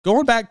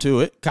going back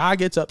to it, Kye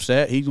gets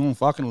upset. He's going to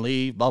fucking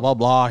leave, blah, blah,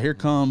 blah. Here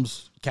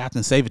comes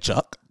Captain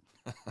Save-A-Chuck.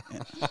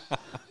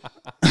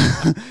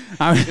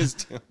 I mean,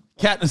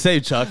 Captain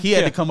Save-A-Chuck, he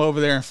had to come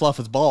over there and fluff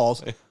his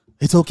balls.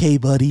 It's okay,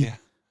 buddy. Yeah.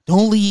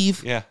 Don't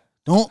leave. Yeah.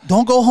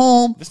 Don't go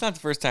home. That's not the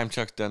first time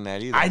Chuck's done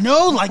that either. I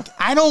know, like,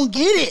 I don't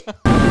get it.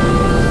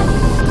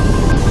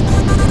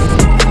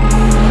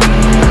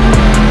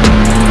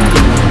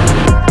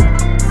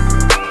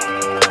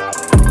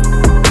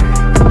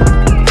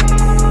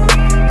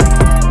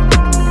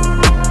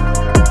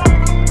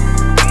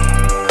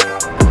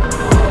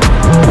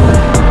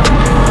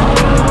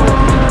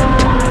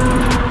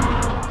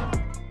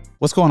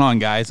 What's going on,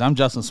 guys? I'm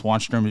Justin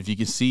Swanstrom. If you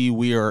can see,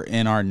 we are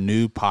in our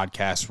new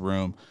podcast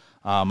room.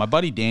 My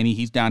buddy Danny,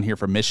 he's down here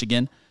from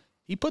Michigan.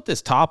 He put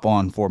this top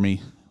on for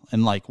me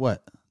in like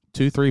what,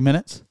 2-3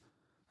 minutes?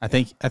 I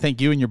think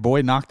you and your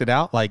boy knocked it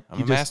out. Like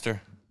I'm a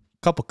master.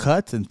 A couple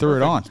cuts and threw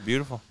it on. It's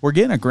beautiful. We're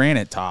getting a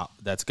granite top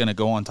that's going to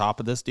go on top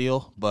of this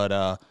deal,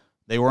 but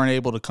they weren't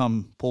able to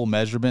come pull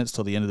measurements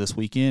till the end of this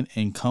weekend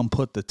and come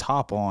put the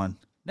top on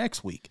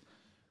next week.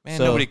 Man,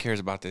 nobody cares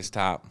about this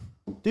top.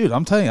 Dude,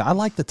 I'm telling you, I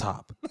like the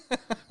top.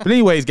 But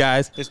anyways,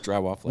 guys, it's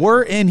drywall flavor.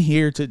 We're in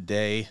here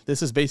today.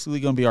 This is basically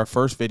going to be our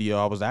first video.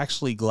 I was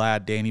actually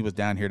glad Danny was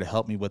down here to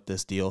help me with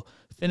this deal,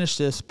 finish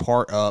this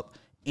part up,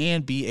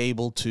 and be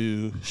able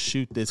to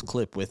shoot this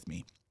clip with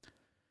me.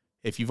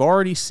 If you've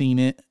already seen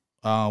it,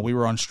 we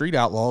were on Street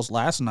Outlaws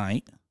last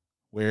night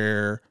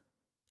where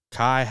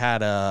Kye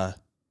had a,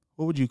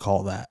 what would you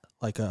call that?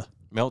 Like a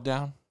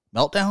meltdown?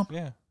 Meltdown?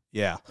 Yeah.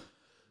 Yeah.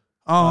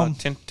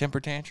 Temper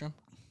tantrum?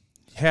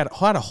 Had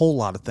a whole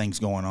lot of things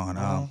going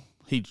on.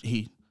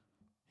 He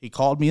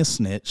called me a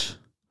snitch.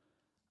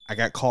 I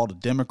got called a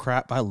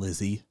Democrat by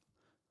Lizzie.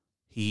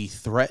 He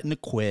threatened to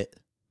quit.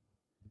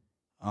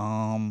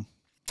 I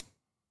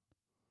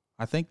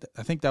think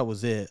that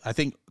was it. I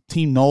think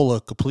Team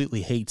NOLA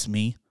completely hates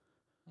me.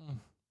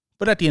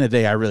 But at the end of the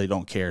day, I really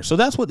don't care. So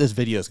that's what this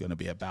video is going to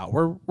be about.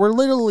 We're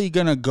literally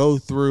going to go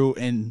through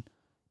and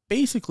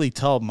basically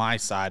tell my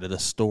side of the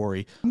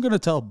story. I'm going to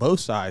tell both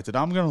sides, and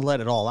I'm going to let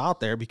it all out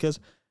there because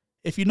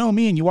if you know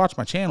me and you watch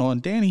my channel,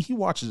 and Danny, he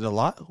watches it a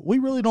lot, we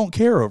really don't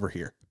care over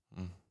here.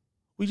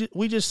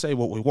 We just say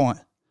what we want.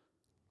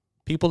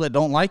 People that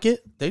don't like it,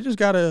 they just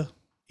got to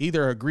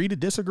either agree to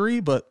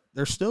disagree, but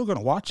they're still going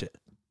to watch it.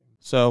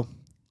 So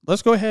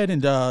let's go ahead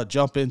and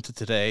jump into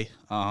today.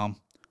 I'm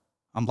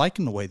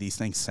liking the way these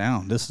things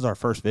sound. This is our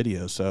first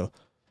video, so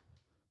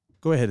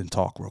go ahead and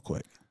talk real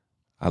quick.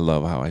 I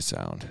love how I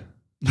sound.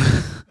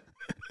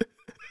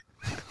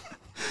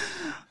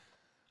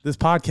 This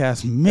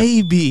podcast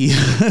may be,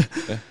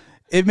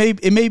 it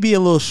may be a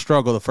little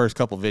struggle the first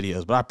couple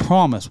videos, but I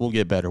promise we'll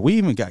get better. We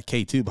even got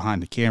K2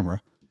 behind the camera.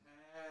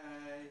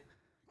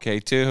 Hey.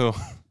 K2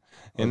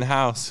 in the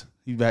house.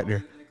 He's back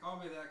there. They call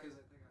me that because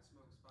they think I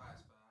smoke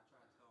spice, but I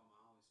try to tell them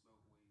I only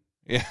smoke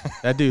weed.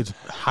 Yeah. That dude's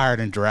higher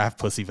than giraffe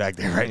pussy back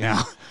there right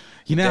now.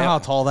 You know how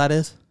tall that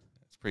is?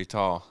 It's pretty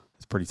tall.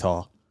 It's pretty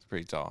tall. It's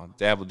pretty tall.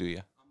 Dab will do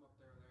you. I'm up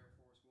there with Air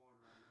Force One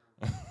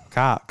right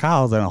now.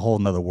 Kyle's in a whole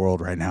nother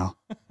world right now.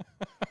 But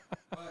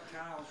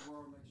Kyle's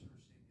world makes sure she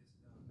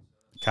gets done.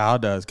 So. Kyle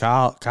does.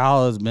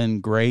 Kyle has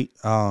been great.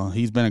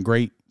 He's been a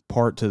great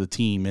part to the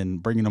team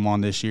and bringing him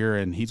on this year,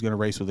 and he's going to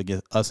race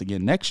with us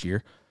again next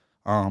year.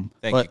 Thank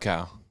you,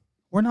 Kyle.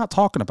 We're not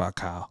talking about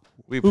Kyle.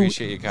 We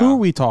appreciate you, Kyle. Who are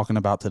we talking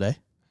about today?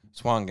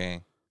 Swan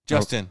Gang.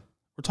 Justin.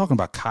 We're talking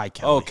about Kye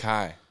Kelley. Oh,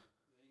 Kye.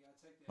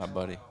 My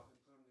buddy.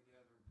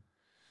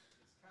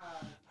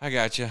 I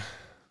got you.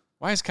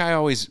 Why is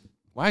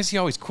he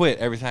always quit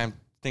every time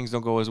things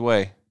don't go his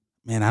way?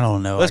 Man, I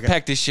don't know. Let's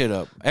pack this shit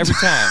up every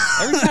time.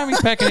 Every time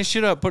he's packing his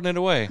shit up, putting it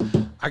away.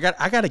 I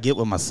got to get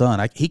with my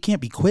son. He can't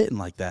be quitting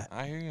like that.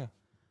 I hear you.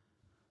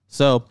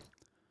 So,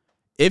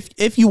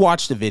 if you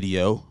watch the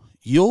video,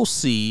 you'll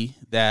see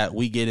that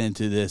we get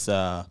into this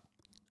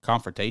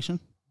confrontation,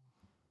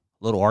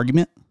 little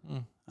argument,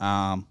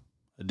 a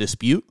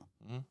dispute,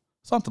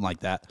 something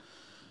like that.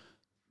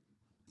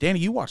 Danny,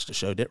 you watched the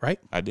show, right?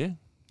 I did.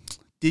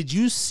 Did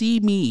you see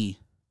me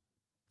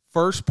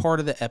first part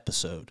of the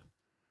episode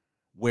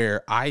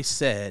where I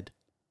said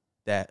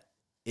that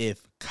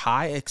if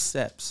Kye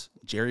accepts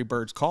Jerry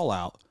Bird's call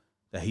out,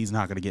 that he's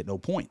not going to get no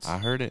points? I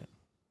heard it.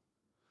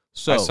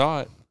 So I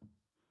saw it.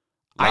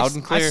 Loud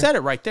and clear. I said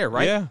it right there,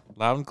 right? Yeah,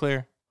 loud and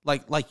clear.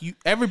 Like you,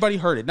 everybody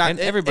heard it. And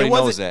everybody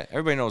knows that.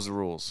 Everybody knows the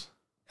rules.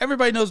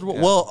 Everybody knows the rules.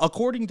 Yeah. Well,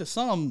 according to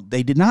some,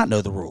 they did not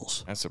know the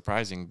rules. That's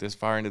surprising. This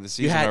far into the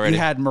season already. You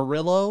had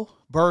Murillo,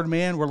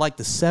 Birdman. We're like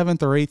the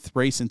 7th or 8th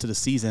race into the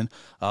season.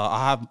 I'll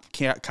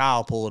have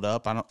Kyle pull it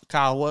up.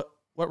 Kyle,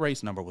 what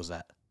race number was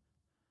that?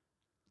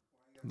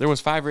 There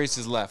was 5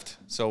 races left,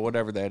 so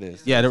whatever that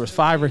is. Yeah, there was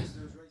 5.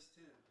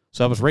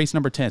 So that was race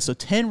number 10. So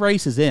 10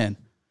 races in,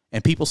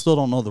 and people still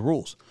don't know the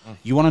rules.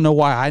 You want to know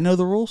why I know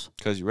the rules?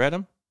 Because you read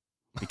them?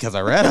 Because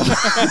I read them.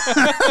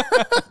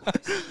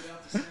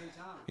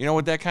 You know,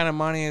 with that kind of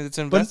money that's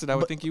invested, I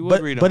would think you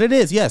would read them. But it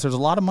is, yes. There's a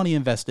lot of money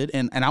invested,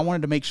 and I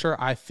wanted to make sure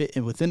I fit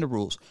in within the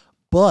rules.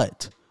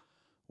 But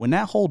when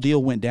that whole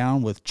deal went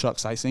down with Chuck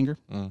Seisinger,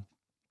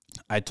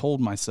 I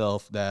told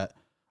myself that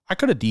I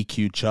could have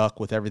DQ'd Chuck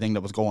with everything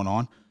that was going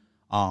on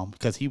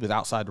because he was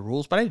outside the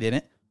rules, but I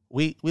didn't.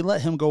 We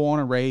let him go on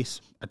and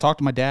race. I talked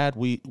to my dad.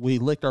 We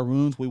licked our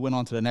wounds. We went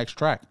on to the next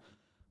track.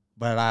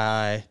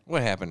 But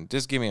What happened?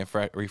 Just give me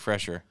a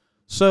refresher.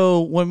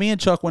 So when me and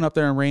Chuck went up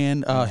there and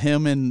ran,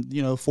 him and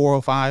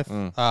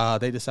 405,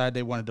 they decided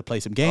they wanted to play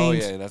some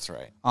games. Oh yeah, that's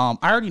right. I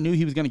already knew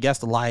he was going to guess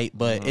the light,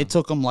 but it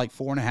took him like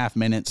 4.5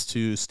 minutes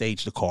to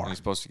stage the car. You're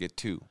supposed to get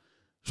 2. You're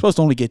supposed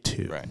to only get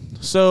 2. Right.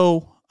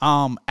 So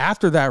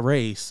after that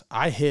race,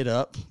 I hit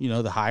up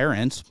the higher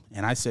ends,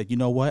 and I said, you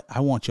know what?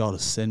 I want y'all to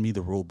send me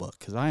the rule book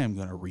because I am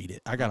going to read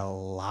it. I got a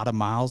lot of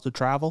miles to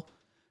travel.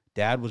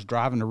 Dad was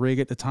driving the rig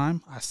at the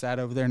time. I sat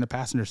over there in the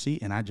passenger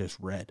seat, and I just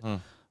read.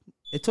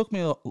 It took me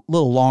a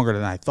little longer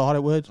than I thought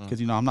it would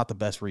because, I'm not the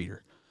best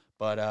reader.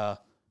 But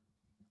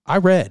I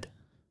read,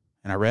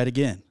 and I read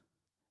again.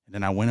 And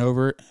then I went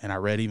over it, and I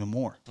read even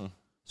more.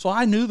 So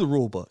I knew the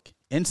rule book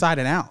inside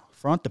and out,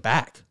 front to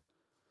back.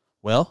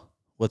 Well,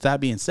 with that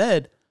being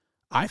said,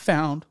 I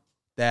found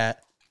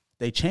that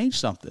they changed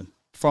something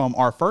from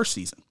our first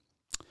season.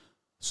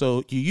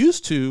 So you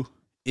used to,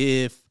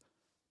 if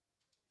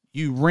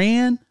you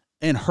ran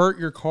and hurt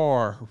your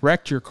car,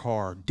 wrecked your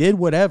car, did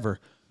whatever,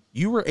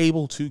 you were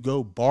able to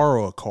go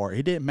borrow a car.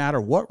 It didn't matter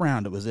what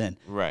round it was in.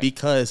 Right.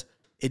 Because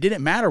it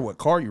didn't matter what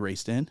car you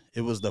raced in.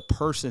 It was the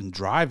person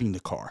driving the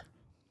car.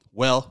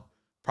 Well,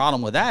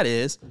 problem with that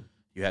is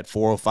you had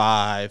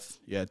 405,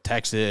 you had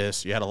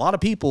Texas, you had a lot of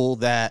people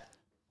that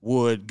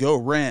would go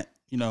rent,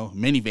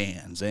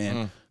 minivans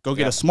and go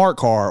get a smart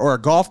car or a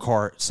golf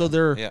cart so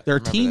their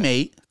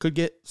teammate could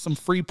get some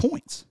free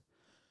points.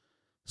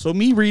 So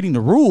me reading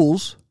the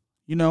rules,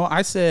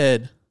 I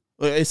said,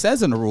 it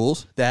says in the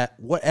rules that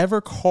whatever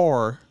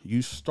car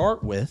you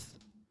start with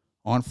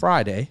on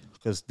Friday,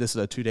 because this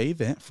is a 2-day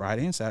event,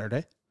 Friday and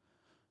Saturday,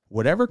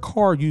 whatever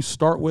car you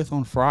start with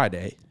on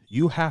Friday,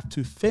 you have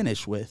to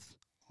finish with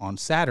on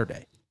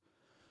Saturday.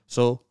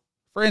 So,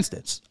 for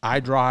instance, I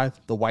drive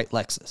the white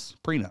Lexus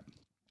prenup.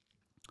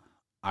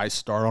 I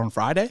start on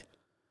Friday.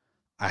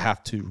 I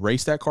have to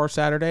race that car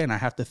Saturday, and I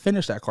have to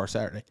finish that car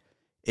Saturday.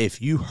 If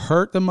you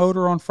hurt the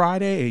motor on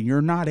Friday and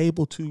you're not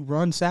able to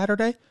run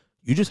Saturday,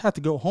 you just have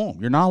to go home.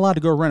 You're not allowed to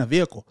go rent a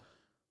vehicle.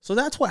 So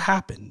that's what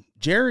happened.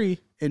 Jerry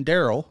and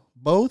Daryl,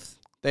 both,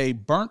 they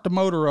burnt the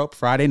motor up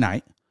Friday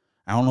night.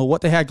 I don't know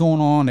what they had going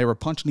on. They were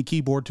punching the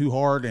keyboard too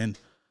hard, and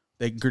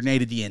they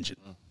grenaded the engine.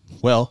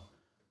 Well,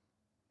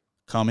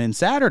 come in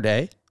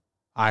Saturday,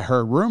 I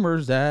heard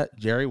rumors that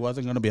Jerry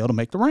wasn't going to be able to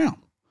make the round.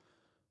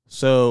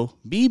 So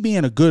me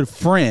being a good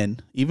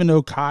friend, even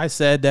though Kye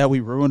said that we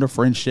ruined a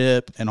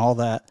friendship and all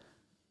that,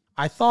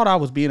 I thought I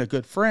was being a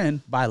good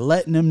friend by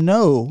letting him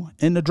know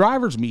in the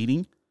driver's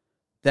meeting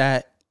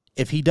that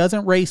if he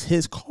doesn't race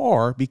his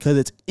car because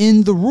it's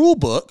in the rule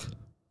book,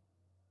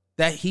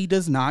 that he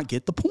does not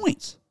get the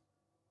points.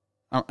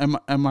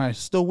 Am I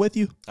still with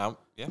you?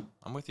 Yeah,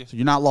 I'm with you. So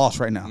you're not lost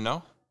right now?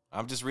 No,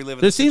 I'm just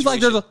reliving. There seems like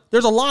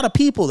there's a lot of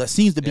people that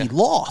seems to be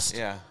lost.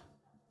 Yeah,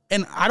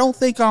 and I don't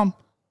think I'm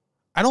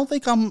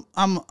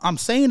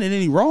saying it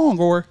any wrong.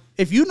 Or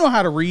if you know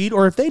how to read,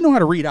 or if they know how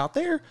to read out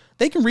there,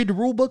 they can read the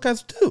rule book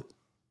as too.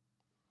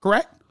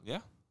 Correct? Yeah.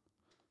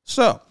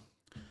 So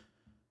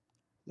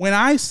when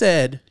I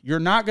said you're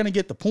not going to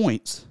get the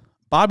points,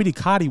 Bobby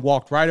Ducati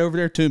walked right over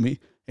there to me,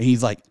 and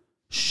he's like,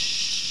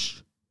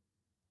 "Shh,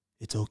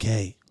 it's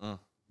okay.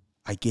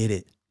 I get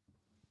it.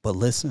 But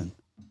listen,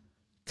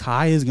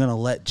 Kye is going to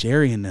let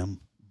Jerry and them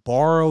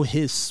borrow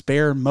his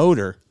spare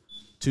motor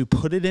to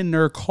put it in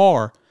their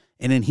car,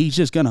 and then he's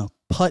just going to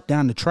putt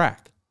down the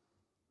track."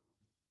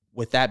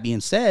 With that being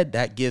said,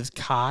 that gives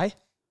Kye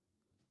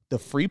the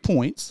free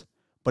points,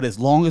 but as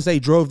long as they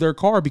drove their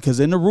car, because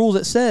in the rules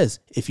it says,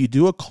 if you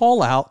do a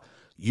call out,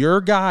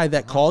 your guy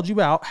that called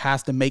you out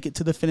has to make it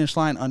to the finish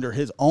line under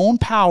his own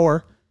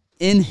power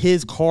in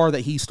his car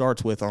that he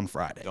starts with on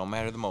Friday. Don't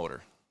matter the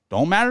motor.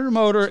 Don't matter the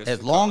motor, just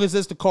as long as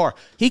it's the car.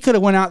 He could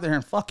have went out there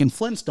and fucking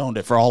Flintstoned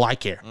it for all I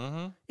care.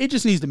 It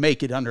just needs to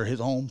make it under his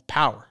own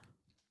power.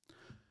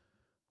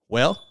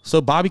 Well,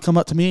 so Bobby come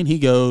up to me and he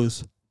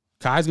goes,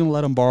 Kye's going to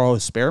let him borrow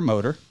his spare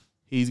motor.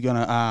 He's going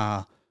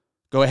to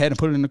go ahead and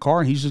put it in the car,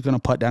 and he's just going to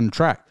putt down the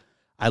track.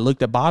 I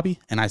looked at Bobby,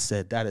 and I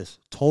said, that is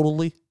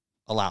totally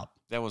allowed.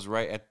 That was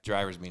right at the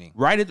driver's meeting.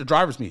 Right at the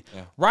driver's meeting.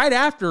 Yeah. Right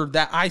after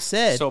that, I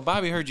said. So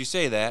Bobby heard you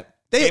say that.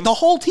 The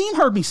whole team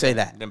heard me say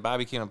that. Then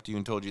Bobby came up to you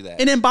and told you that.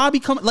 And then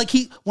Bobby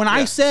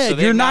I said, so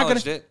you're not going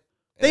to.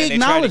 They acknowledged it. They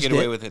tried to get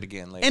away with it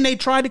again later. And they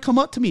tried to come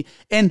up to me.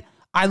 And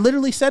I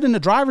literally said in the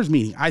driver's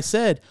meeting, I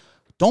said,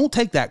 don't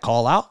take that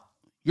call out.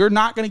 You're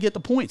not going to get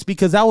the points,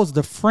 because that was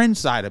the friend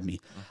side of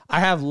me. I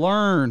have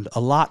learned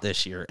a lot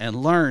this year and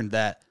learned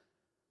that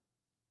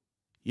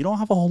you don't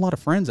have a whole lot of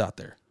friends out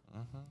there.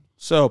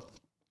 So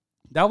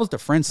that was the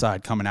friend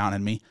side coming out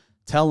in me,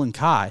 telling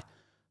Kye,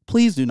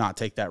 please do not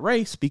take that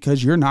race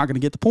because you're not going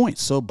to get the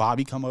points. So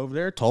Bobby come over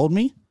there, told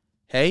me,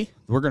 hey,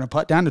 we're going to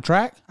putt down the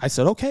track. I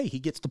said, okay, he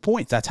gets the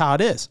points. That's how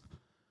it is.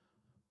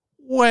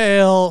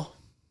 Well,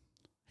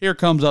 here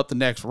comes up the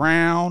next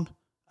round.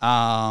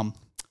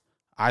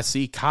 I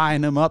see Kye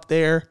and them up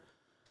there.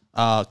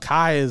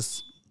 Kye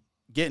is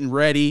getting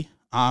ready.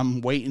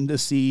 I'm waiting to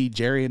see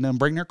Jerry and them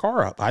bring their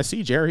car up. I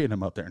see Jerry and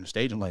them up there in the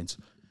staging lanes.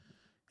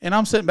 And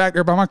I'm sitting back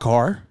there by my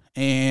car,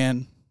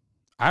 and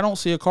I don't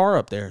see a car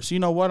up there. So you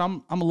know what?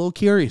 I'm a little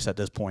curious at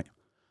this point.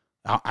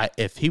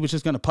 If he was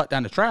just going to putt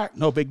down the track,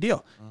 no big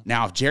deal.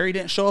 Now, if Jerry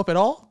didn't show up at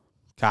all,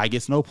 Kye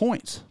gets no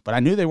points. But I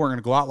knew they weren't going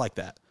to go out like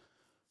that.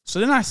 So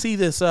then I see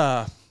this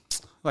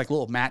like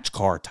little match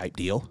car type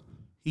deal.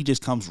 He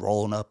just comes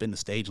rolling up in the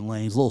staging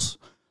lanes,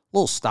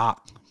 little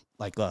stock,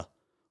 like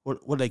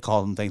what do they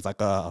call them things? Like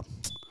I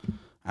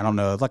don't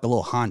know, like a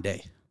little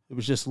Hyundai. It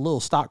was just a little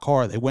stock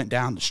car. They went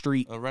down the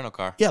street. A rental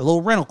car. Yeah, a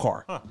little rental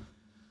car. Huh.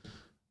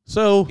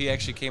 So he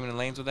actually came in the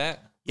lanes with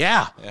that?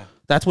 Yeah.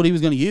 That's what he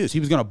was going to use. He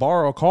was going to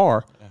borrow a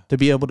car to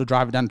be able to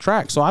drive it down the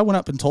track. So I went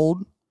up and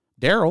told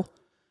Daryl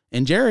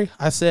and Jerry,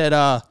 I said,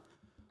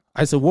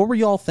 what were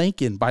y'all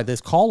thinking by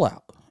this call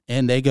out?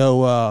 And they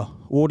go, well,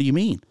 what do you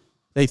mean?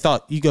 They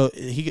thought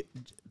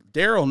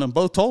Daryl and them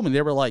both told me,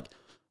 they were like,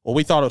 well,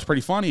 we thought it was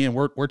pretty funny and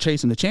we're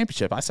chasing the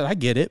championship. I said, I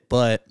get it,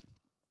 but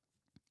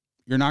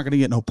you're not going to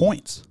get no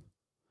points.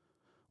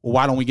 Well,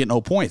 why don't we get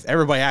no points?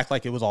 Everybody act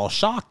like it was all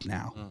shocked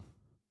now.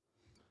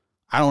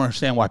 I don't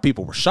understand why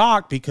people were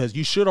shocked, because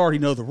you should already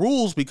know the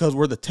rules, because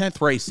we're the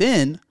 10th race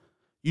in.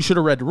 You should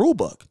have read the rule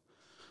book.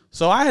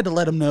 So I had to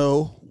let them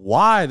know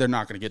why they're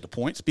not going to get the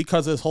points,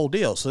 because of this whole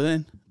deal. So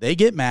then they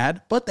get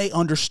mad, but they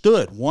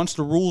understood once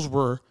the rules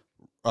were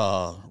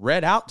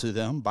read out to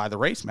them by the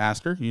race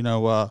master,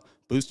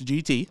 Boosted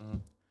GT.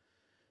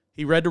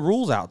 He read the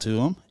rules out to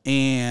them,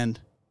 and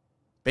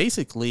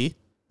basically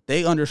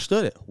they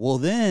understood it. Well,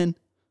 then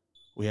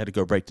we had to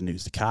go break the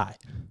news to Kye.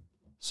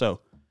 So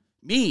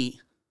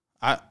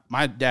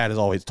my dad has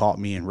always taught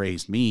me and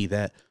raised me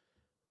that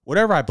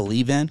whatever I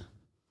believe in,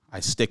 I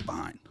stick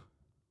behind.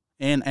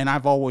 And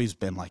I've always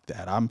been like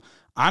that.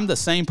 I'm the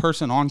same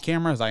person on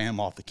camera as I am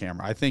off the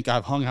camera. I think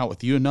I've hung out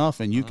with you enough,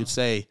 and you could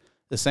say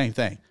the same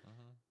thing.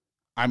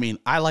 I mean,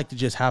 I like to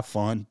just have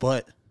fun,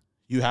 but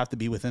you have to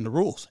be within the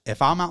rules.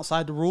 If I'm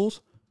outside the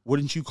rules,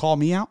 wouldn't you call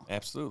me out?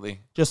 Absolutely.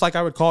 Just like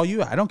I would call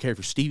you. I don't care if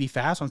you're Stevie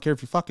Fast. I don't care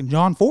if you're fucking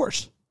John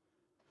Force.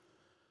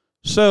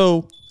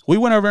 So we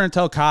went over and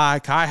tell Kye.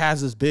 Kye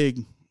has this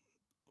big,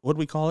 what do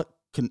we call it?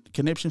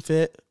 Conniption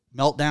fit,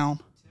 meltdown.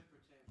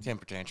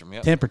 Temper tantrum,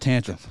 yep. Temper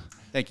tantrum.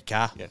 Thank you,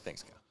 Kye. Yeah,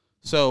 thanks, Kye.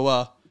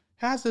 So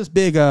has this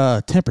big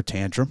temper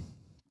tantrum.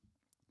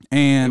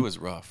 And it was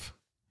rough.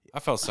 I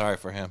felt sorry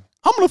for him.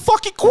 I'm going to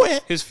fucking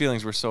quit. His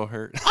feelings were so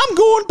hurt. I'm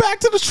going back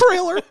to the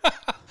trailer.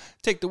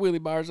 Take the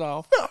wheelie bars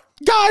off.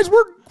 Guys,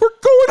 we're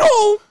going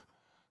home.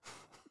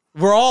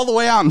 We're all the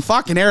way out in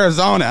fucking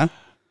Arizona.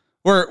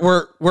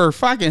 We're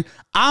fucking,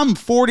 I'm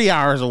 40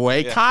 hours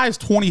away. Yeah. Kye's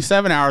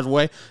 27 hours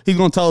away. He's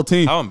going to tell the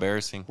team. How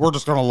embarrassing. We're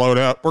just going to load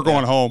up. We're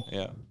going home.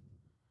 Yeah.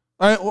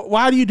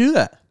 Why do you do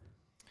that?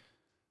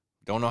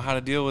 Don't know how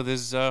to deal with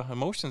his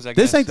emotions, I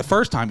guess. This ain't the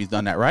first time he's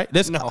done that, right?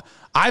 No.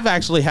 I've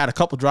actually had a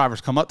couple drivers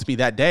come up to me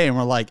that day and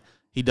were like,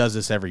 he does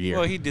this every year.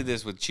 Well, he did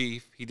this with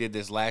Chief. He did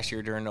this last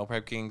year during No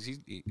Prep Kings.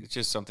 It's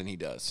just something he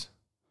does.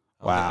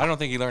 Wow. I don't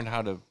think he learned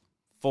how to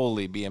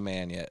fully be a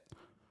man yet.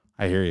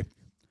 I hear you.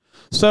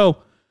 So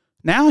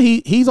now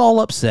he's all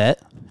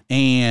upset,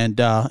 and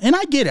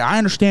I get it. I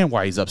understand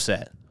why he's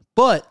upset.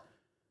 But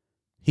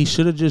he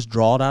should have just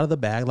drawn out of the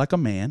bag like a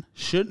man.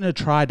 Shouldn't have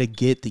tried to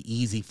get the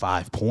easy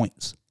 5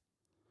 points.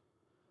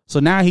 So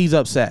now he's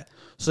upset.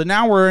 So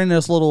now we're in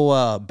this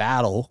little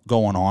battle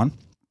going on.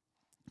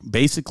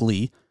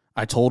 Basically,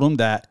 I told him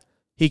that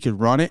he could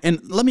run it. And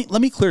let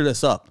me clear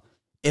this up.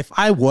 If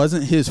I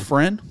wasn't his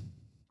friend,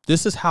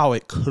 this is how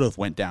it could have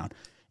went down.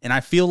 And I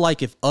feel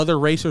like if other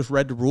racers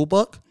read the rule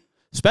book,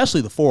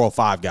 especially the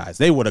 405 guys,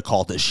 they would have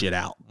called this shit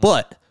out.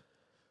 But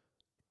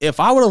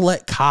if I would have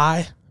let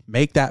Kye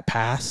make that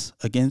pass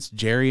against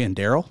Jerry and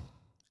Daryl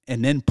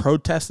and then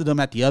protested him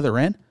at the other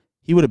end,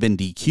 he would have been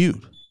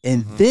DQ'd.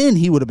 And then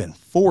he would have been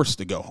forced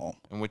to go home.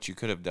 And what you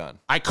could have done.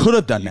 I could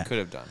have done that. You could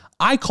have done.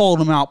 I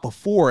called him out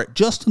before it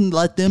just to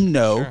let them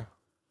know,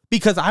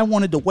 because I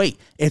wanted to wait.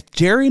 If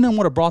Jerry and them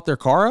would have brought their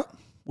car up,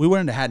 we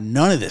wouldn't have had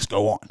none of this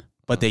go on.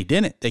 But they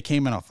didn't. They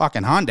came in a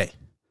fucking Hyundai.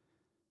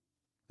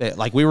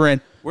 We were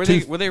in. Were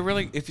they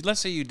really? If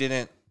let's say you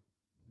didn't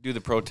do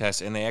the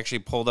protest and they actually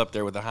pulled up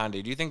there with a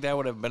Hyundai, do you think that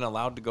would have been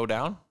allowed to go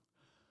down?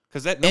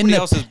 Because nobody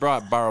else has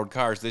brought borrowed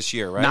cars this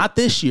year, right? Not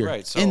this year.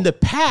 Right. So in the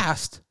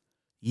past.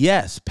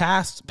 Yes,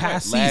 past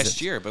seasons. Last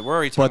year, but we're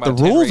already talking about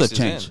 10 the rules races have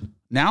changed. In.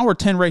 Now we're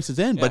 10 races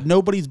in, but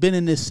nobody's been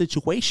in this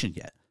situation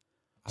yet.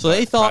 So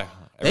they thought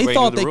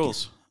the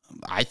rules.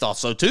 I thought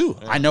so too.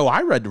 Yeah. I know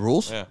I read the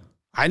rules. Yeah.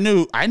 I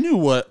knew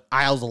what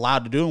I was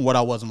allowed to do and what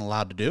I wasn't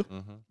allowed to do.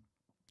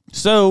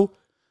 So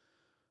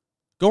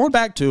going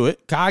back to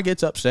it, Kye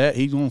gets upset.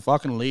 He's gonna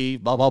fucking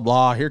leave. Blah blah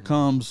blah. Here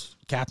comes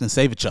Captain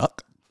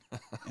Savichuk.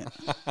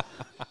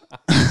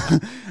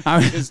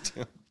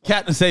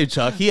 Captain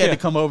Savichuk, he had to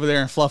come over there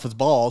and fluff his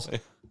balls.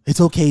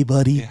 It's okay,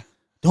 buddy. Yeah.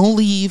 Don't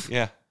leave.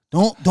 Yeah.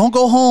 Don't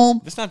go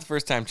home. It's not the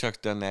first time Chuck's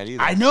done that either.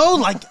 I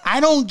know, I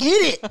don't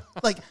get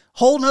it.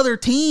 Whole nother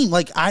team.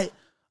 I'm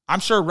I'm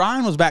sure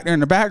Ryan was back there in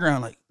the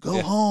background like,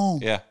 go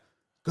home. Yeah.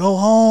 Go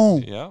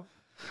home. Yeah.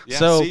 Yeah.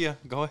 So- See ya.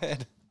 Go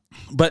ahead.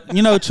 But,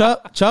 you know,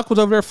 Chuck was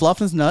over there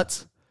fluffing his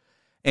nuts.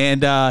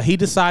 And he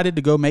decided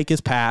to go make his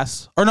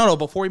pass. Or no,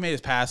 before he made his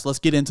pass, let's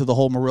get into the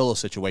whole Murillo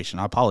situation.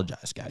 I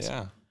apologize, guys.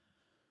 Yeah.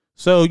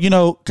 So, you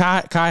know,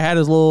 Kye had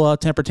his little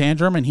temper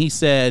tantrum, and he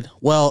said,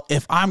 well,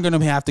 if I'm going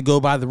to have to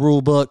go by the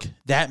rule book,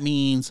 that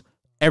means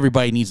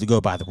everybody needs to go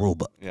by the rule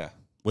book. Yeah.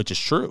 Which is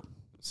true.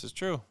 This is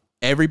true.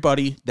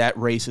 Everybody that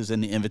races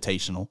in the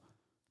Invitational,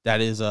 that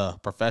is a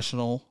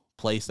professional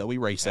place that we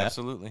race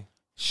Absolutely.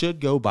 should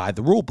go by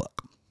the rule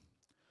book.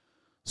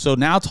 So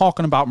now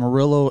talking about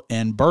Murillo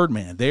and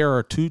Birdman, they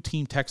are 2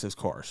 Team Texas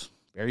cars.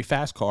 Very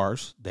fast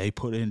cars. They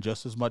put in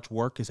just as much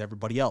work as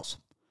everybody else.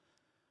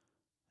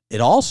 It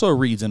also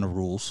reads in the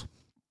rules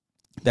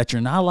that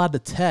you're not allowed to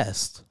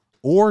test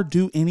or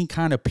do any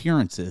kind of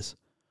appearances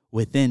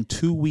within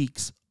 2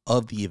 weeks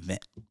of the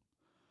event.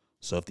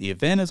 So if the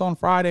event is on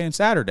Friday and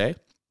Saturday,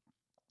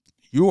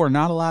 you are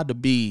not allowed to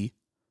be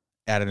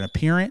at an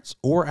appearance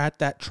or at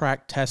that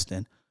track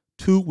testing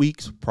 2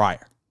 weeks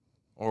prior.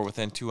 Or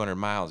within 200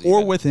 miles. Or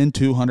even. within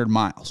 200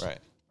 miles. Right.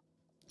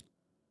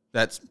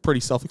 That's pretty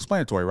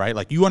self-explanatory, right?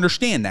 Like, you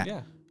understand that.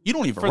 Yeah. You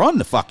don't even run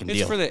the fucking It's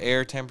deal. for the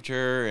air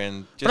temperature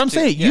and just But I'm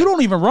saying, you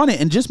don't even run it,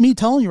 and just me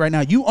telling you right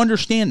now, you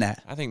understand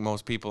that. I think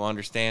most people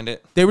understand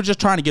it. They were just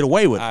trying to get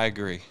away with it. I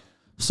agree.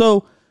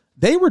 So,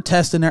 they were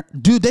testing there.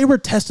 Dude, they were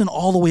testing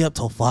all the way up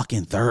till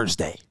fucking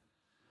Thursday.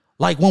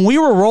 Like, when we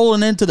were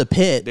rolling into the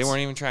pits. They weren't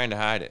even trying to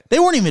hide it. They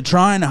weren't even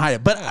trying to hide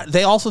it. But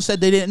they also said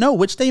they didn't know,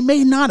 which they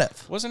may not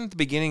have. Wasn't it the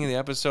beginning of the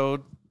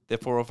episode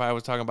that 405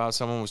 was talking about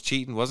someone was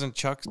cheating? Wasn't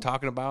Chuck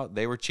talking about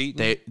they were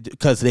cheating?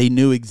 Because they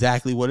knew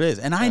exactly what it is.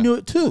 And I knew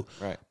it too.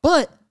 Right.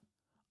 But,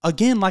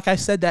 again, like I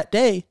said that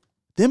day,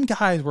 them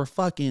guys were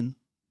fucking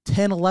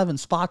 10, 11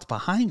 spots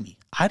behind me.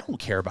 I don't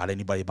care about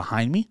anybody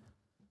behind me.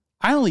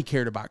 I only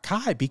cared about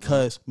Kye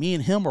because me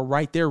and him were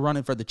right there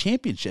running for the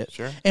championship.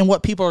 Sure. And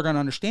what people are going to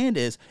understand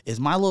is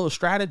my little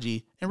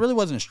strategy, it really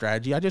wasn't a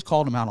strategy. I just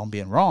called him out on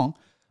being wrong.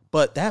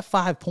 But that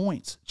 5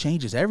 points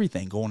changes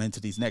everything going into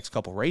these next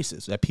couple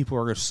races that people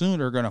are soon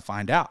are going to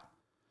find out.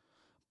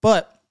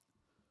 But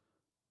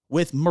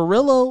with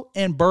Murillo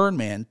and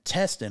Birdman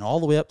testing all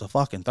the way up to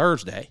fucking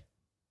Thursday,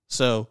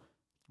 so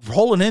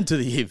rolling into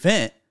the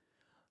event,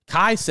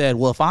 Kye said,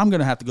 well, if I'm going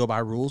to have to go by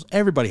rules,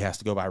 everybody has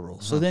to go by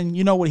rules. So then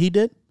you know what he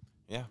did?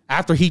 Yeah.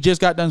 After he just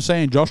got done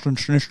saying, Justin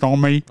snitched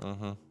on me,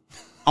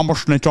 I'm going to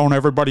snitch on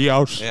everybody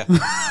else. Yeah.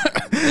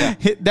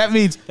 Yeah. That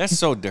means That's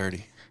so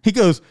dirty. he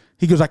goes,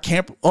 I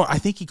can't, I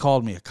think he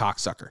called me a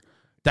cocksucker.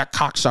 That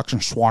cocksucker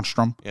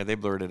Swanstrom. Yeah, they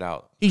blurred it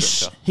out. He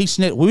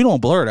snitched. We don't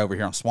blur it over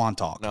here on Swan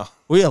Talk. No.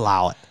 We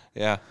allow it.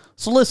 Yeah.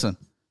 So listen,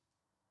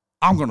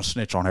 I'm going to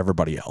snitch on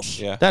everybody else.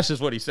 Yeah. That's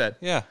just what he said.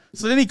 Yeah.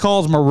 So then he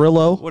calls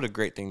Murillo What a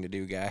great thing to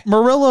do, guy.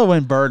 Murillo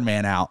and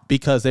Birdman out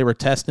because they were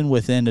testing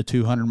within the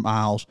 200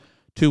 miles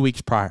 2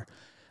 weeks prior.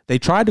 They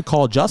tried to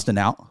call Justin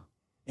out,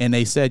 and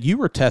they said, you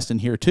were testing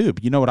here too.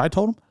 But you know what I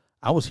told him?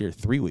 I was here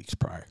 3 weeks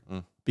prior.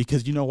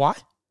 Because you know why?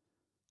 I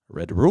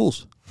read the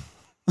rules.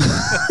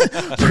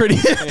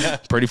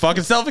 Pretty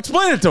fucking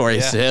self-explanatory.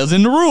 It says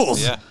in the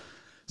rules. Yeah.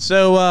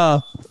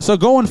 So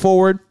going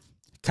forward,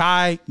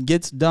 Kye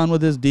gets done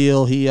with his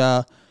deal. He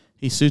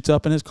suits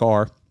up in his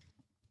car.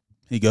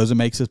 He goes and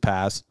makes his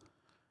pass.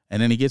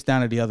 And then he gets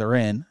down at the other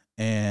end,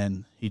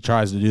 and he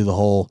tries to do the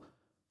whole,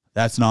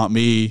 that's not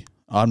me,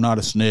 I'm not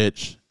a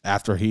snitch,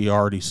 after he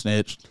already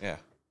snitched. Yeah.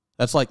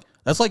 That's like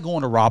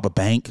going to rob a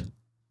bank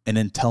and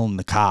then telling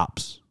the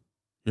cops,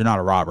 you're not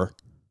a robber.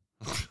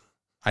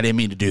 I didn't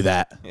mean to do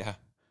that. Yeah.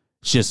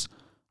 It's just,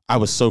 I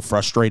was so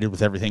frustrated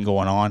with everything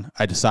going on,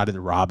 I decided to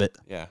rob it.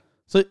 Yeah.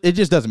 So it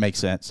just doesn't make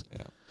sense.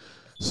 Yeah.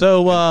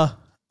 So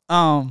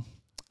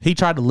he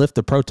tried to lift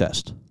the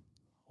protest.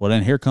 Well,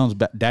 then here comes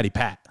Daddy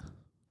Pat.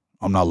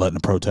 I'm not letting the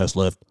protest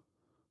lift.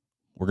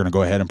 We're going to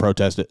go ahead and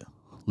protest it.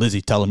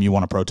 Lizzie, tell him you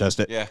want to protest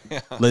it. Yeah.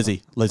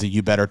 Lizzie,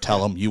 you better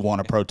tell him you want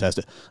to protest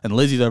it. And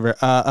Lizzie's over,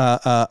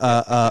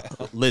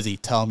 Lizzie,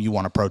 tell him you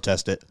want to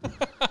protest it.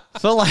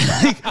 So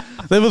like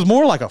it was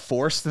more like a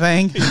forced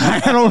thing.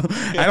 I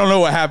don't know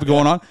what happened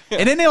going on.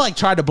 And then they like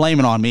tried to blame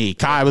it on me.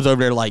 Kye was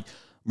over there like,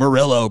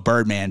 Murillo,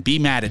 Birdman, be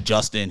mad at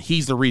Justin.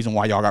 He's the reason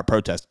why y'all got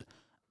protested.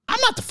 I'm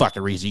not the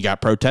fucking reason you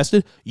got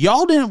protested.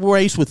 Y'all didn't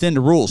race within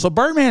the rules. So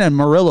Birdman and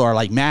Murillo are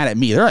like mad at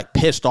me. They're like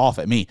pissed off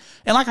at me.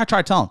 And like I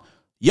tried telling them,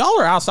 y'all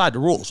are outside the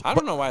rules. I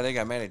don't know why they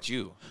got mad at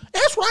you.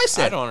 That's what I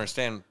said. I don't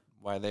understand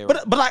why they were.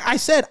 But like I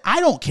said, I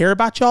don't care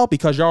about y'all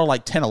because y'all are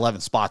like 10,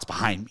 11 spots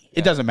behind me.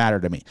 It doesn't matter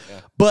to me.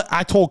 Yeah. But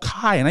I told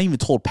Kye and I even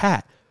told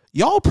Pat,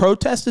 y'all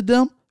protested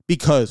them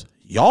because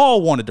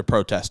y'all wanted to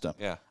protest them.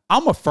 Yeah.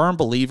 I'm a firm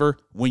believer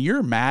when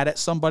you're mad at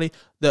somebody,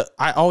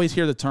 I always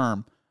hear the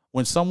term,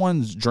 when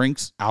someone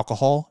drinks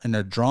alcohol and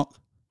they're drunk,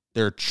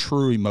 their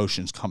true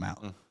emotions come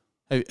out.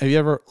 Have you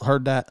ever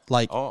heard that?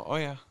 Like, oh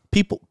yeah.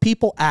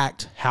 People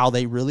act how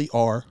they really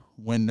are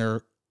when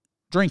they're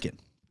drinking.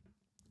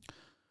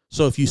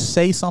 So if you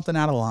say something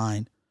out of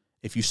line,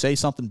 if you say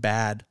something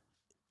bad,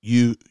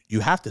 you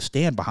have to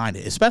stand behind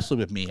it, especially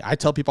with me. I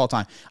tell people all the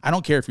time, I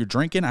don't care if you're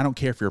drinking. I don't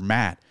care if you're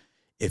mad.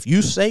 If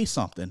you say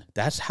something,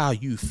 that's how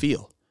you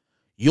feel.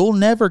 You'll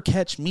never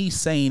catch me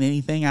saying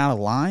anything out of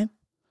line,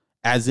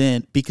 as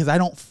in, because I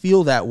don't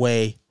feel that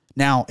way.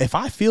 Now, if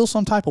I feel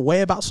some type of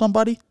way about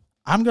somebody,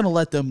 I'm going to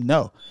let them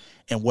know.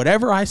 And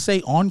whatever I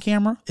say on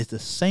camera is the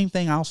same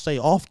thing I'll say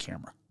off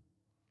camera.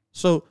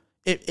 So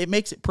it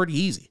makes it pretty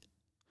easy.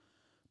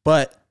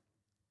 But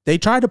they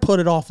tried to put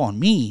it off on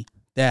me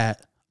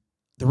that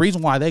the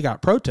reason why they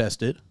got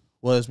protested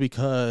was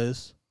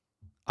because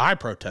I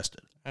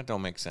protested. That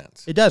don't make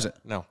sense. It doesn't.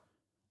 No.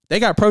 They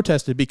got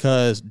protested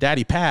because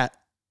Daddy Pat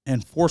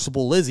and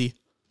Forcible Lizzie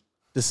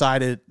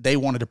decided they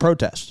wanted to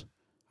protest.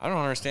 I don't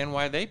understand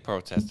why they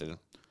protested.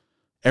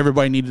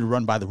 Everybody needed to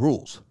run by the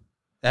rules.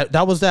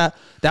 That was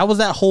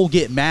that whole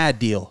get mad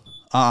deal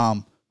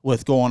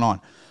with going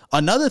on.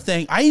 Another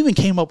thing, I even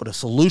came up with a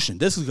solution.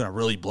 This is going to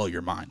really blow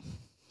your mind.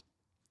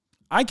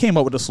 I came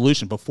up with a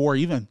solution before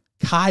even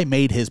Kye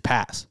made his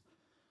pass.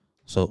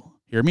 So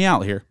hear me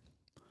out here.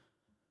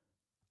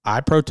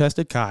 I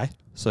protested Kye,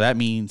 so that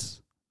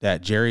means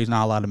that Jerry's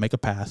not allowed to make a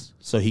pass,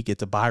 so he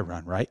gets a bye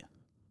run, right?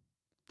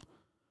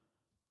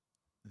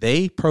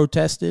 They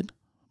protested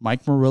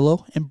Mike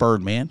Murillo and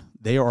Birdman.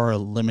 They are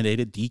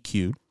eliminated,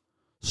 DQ'd,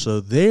 so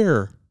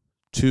their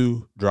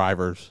two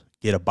drivers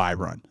get a bye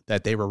run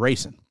that they were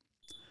racing.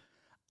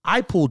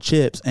 I pulled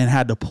chips and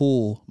had to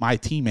pull my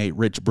teammate,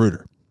 Rich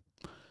Bruder.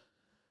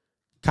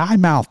 Kye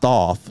mouthed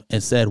off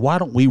and said, why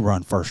don't we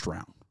run first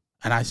round?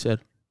 And I said,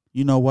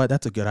 you know what?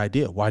 That's a good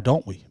idea. Why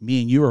don't we?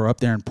 Me and you are up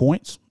there in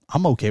points.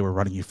 I'm okay with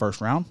running you first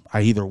round.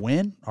 I either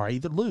win or I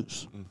either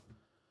lose.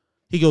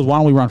 He goes, why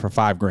don't we run for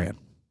 $5,000?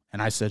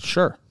 And I said,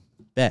 sure,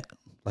 bet.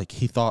 Like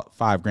he thought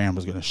 $5,000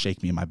 was going to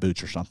shake me in my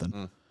boots or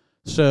something.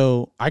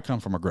 So I come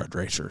from a grudge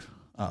racer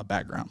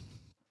background.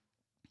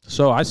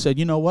 So I said,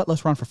 you know what?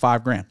 Let's run for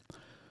 $5,000.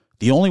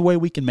 The only way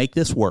we can make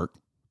this work,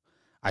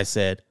 I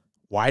said,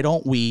 why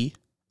don't we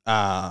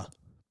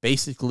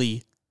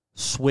basically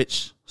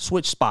switch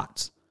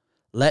spots?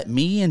 Let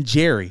me and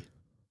Jerry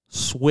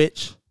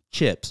switch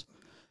chips.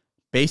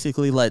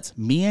 Basically lets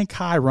me and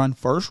Kye run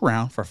first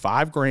round for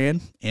 $5,000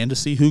 and to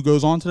see who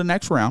goes on to the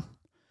next round.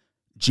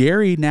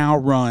 Jerry now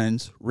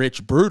runs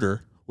Rich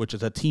Bruder, which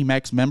is a Team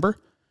X member.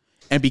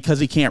 And because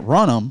he can't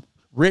run them,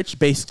 Rich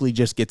basically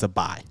just gets a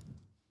bye.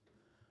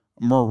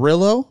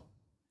 Murillo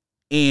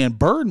and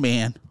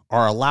Birdman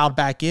are allowed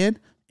back in,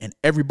 and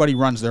everybody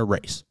runs their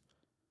race.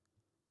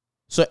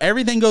 So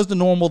everything goes to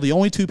normal. The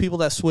only two people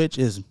that switch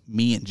is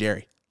me and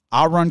Jerry.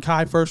 I'll run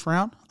Kye first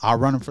round. I'll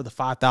run him for the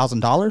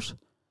 $5,000,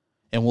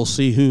 and we'll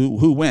see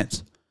who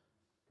wins.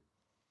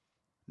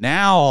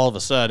 Now, all of a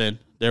sudden,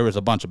 there was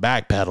a bunch of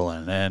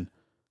backpedaling, and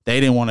they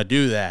didn't want to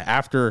do that.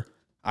 After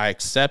I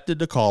accepted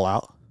the call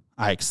out,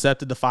 I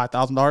accepted the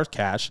 $5,000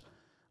 cash.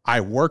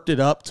 I worked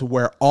it up to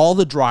where all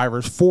the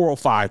drivers,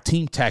 405,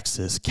 Team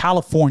Texas,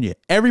 California,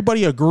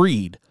 everybody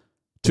agreed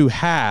to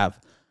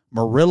have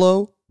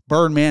Murillo,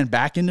 Birdman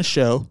back in the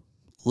show,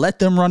 let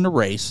them run the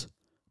race,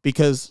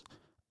 because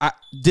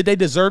did they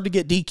deserve to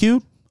get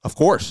DQ'd? Of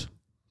course.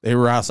 They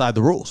were outside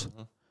the rules.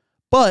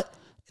 But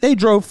they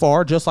drove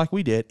far just like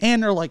we did,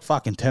 and they're like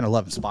fucking 10,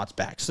 11 spots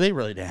back, so they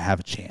really didn't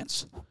have a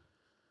chance.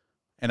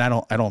 And I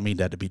don't mean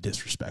that to be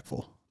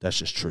disrespectful. That's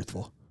just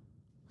truthful.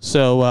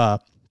 So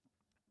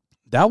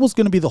that was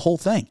going to be the whole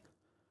thing.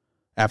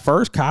 At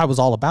first, Kye was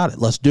all about it.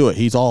 Let's do it.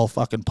 He's all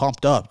fucking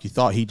pumped up. You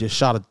thought he just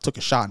took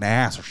a shot in the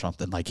ass or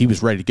something. Like he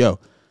was ready to go.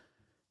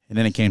 And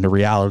then it came to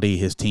reality.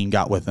 His team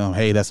got with him.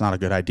 Hey, that's not a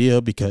good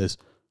idea, because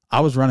I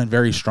was running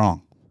very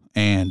strong.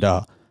 And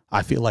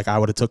I feel like I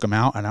would have took him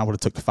out, and I would have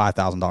took the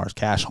 $5,000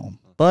 cash home.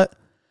 But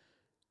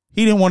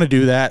he didn't want to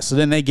do that. So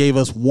then they gave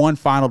us one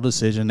final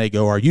decision. They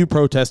go, are you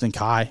protesting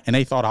Kye? And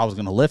they thought I was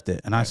going to lift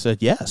it. And I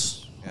said,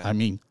 yes. Yeah. I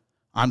mean,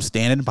 I'm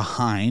standing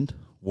behind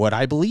what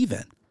I believe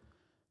in.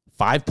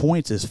 5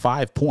 points is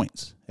 5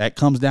 points. That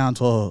comes down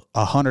to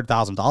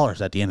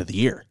 $100,000 at the end of the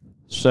year.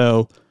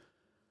 So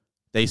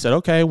they said,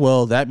 okay,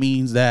 well, that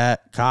means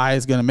that Kye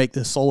is going to make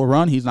this solo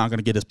run. He's not going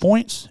to get his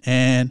points.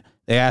 And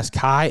they asked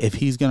Kye if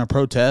he's going to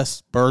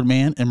protest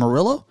Birdman and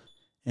Murillo.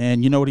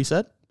 And you know what he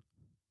said?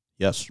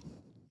 Yes.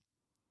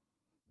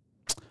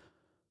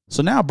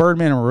 So now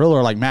Birdman and Murillo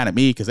are like mad at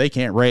me because they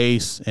can't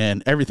race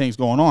and everything's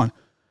going on.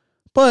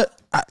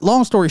 But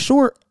long story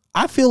short,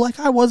 I feel like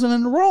I wasn't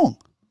in the wrong.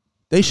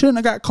 They shouldn't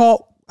have got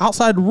caught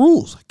outside the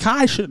rules.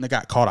 Kye shouldn't have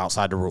got caught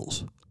outside the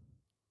rules.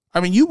 I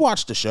mean, you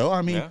watched the show.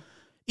 I mean,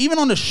 even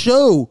on the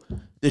show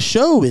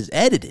is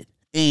edited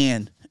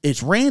and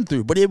it's ran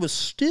through, but it was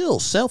still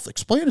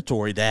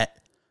self-explanatory that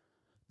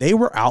they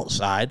were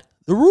outside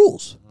the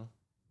rules.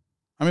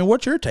 I mean,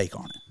 what's your take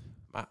on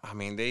it? I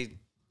mean, it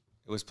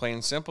was plain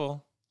and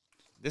simple.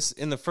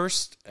 In the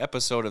first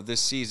episode of this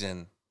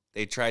season,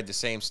 they tried the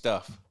same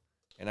stuff.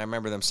 And I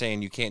remember them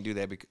saying, you can't do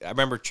that. I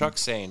remember Chuck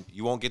saying,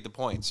 you won't get the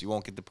points. You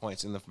won't get the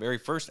points in the very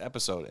first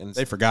episode. And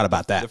they forgot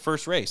about that. The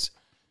first race.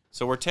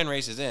 So we're 10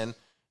 races in.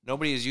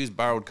 Nobody has used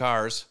borrowed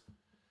cars.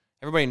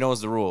 Everybody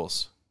knows the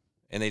rules.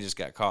 And they just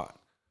got caught.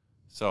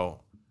 So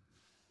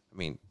I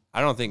mean,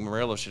 I don't think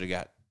Murillo should have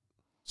got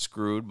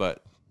screwed,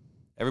 but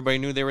everybody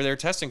knew they were there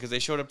testing because they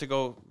showed up to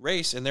go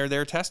race and they're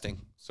there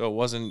testing. So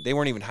they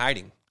weren't even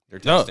hiding. They're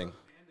testing. No.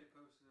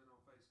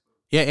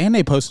 Yeah, and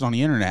they posted on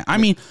the internet. I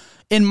mean,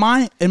 in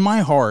my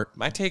heart,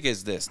 my take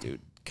is this,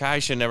 dude. Kye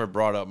should never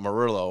brought up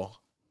Murillo.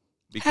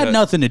 Had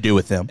nothing to do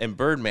with them. And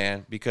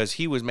Birdman, because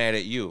he was mad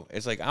at you.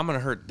 It's like, I'm going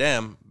to hurt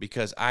them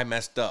because I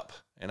messed up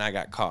and I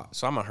got caught.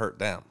 So I'm going to hurt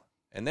them.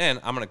 And then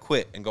I'm going to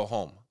quit and go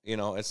home. You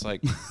know, it's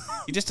like,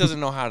 he just doesn't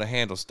know how to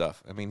handle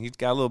stuff. I mean, he's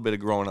got a little bit of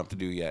growing up to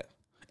do yet.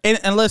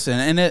 And listen,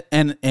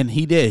 and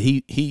he did.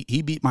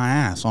 He beat my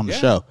ass on the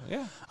show.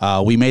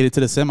 Yeah. We made it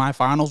to the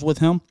semifinals with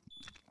him.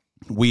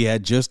 We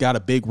had just got a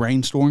big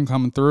rainstorm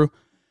coming through.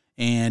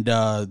 And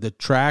the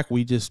track,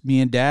 me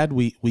and Dad,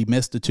 we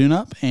missed the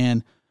tune-up,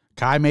 and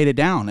Kye made it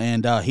down,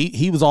 and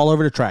he was all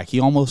over the track. He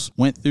almost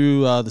went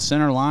through the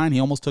center line. He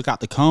almost took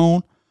out the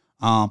cone.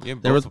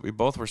 We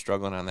both were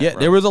struggling on that. Yeah,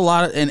 there was a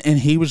lot of, and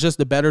he was just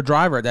the better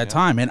driver at that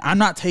time, and I'm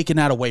not taking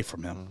that away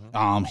from him.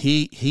 Mm-hmm.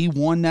 He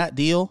won that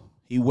deal.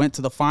 He went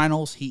to the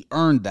finals. He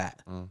earned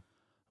that.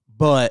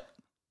 But,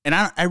 and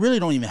I really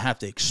don't even have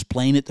to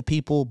explain it to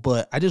people,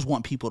 but I just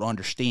want people to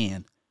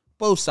understand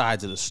both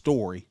sides of the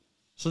story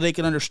so they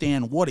can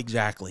understand what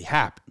exactly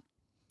happened.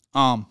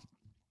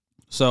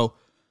 So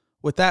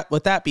with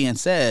that being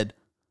said,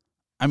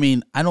 I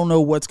mean, I don't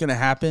know what's going to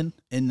happen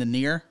in the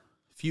near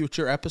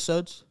future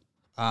episodes.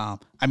 I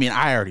mean,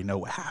 I already know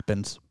what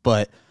happens,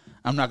 but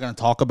I'm not going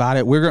to talk about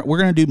it. We're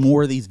going to do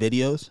more of these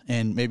videos,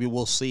 and maybe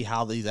we'll see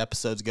how these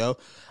episodes go.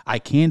 I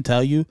can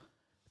tell you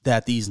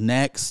that these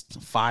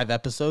next 5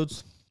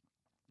 episodes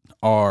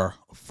are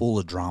full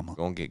of drama.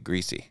 Gonna get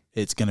greasy.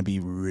 It's going to be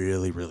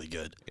really, really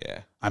good. Yeah.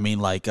 I mean,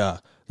 like,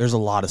 there's a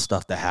lot of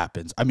stuff that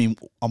happens. I mean,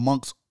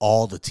 amongst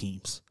all the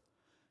teams.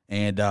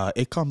 And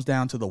it comes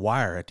down to the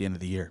wire at the end of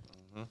the year.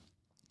 Mm-hmm.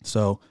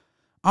 So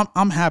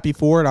I'm happy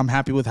for it. I'm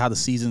happy with how the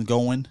season's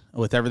going,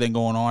 with everything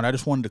going on. I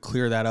just wanted to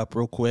clear that up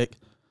real quick.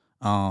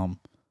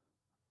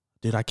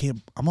 Dude,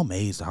 I'm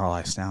amazed at how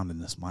I sound in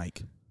this mic.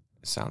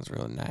 It sounds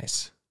really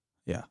nice.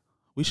 Yeah.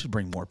 We should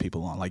bring more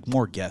people on, like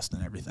more guests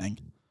and everything.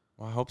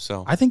 Well, I hope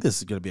so. I think this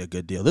is going to be a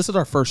good deal. This is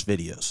our first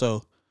video,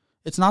 so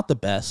it's not the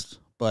best,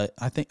 but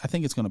I think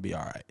it's going to be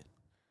all right.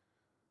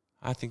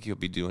 I think you'll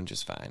be doing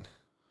just fine.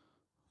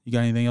 You got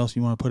anything else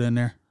you want to put in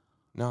there?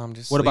 No, I'm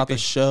just What sleepy. about the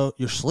show?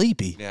 You're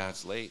sleepy. Yeah,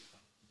 it's late.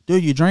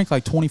 Dude, you drank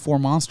like 24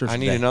 Monsters I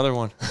need today. another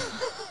one.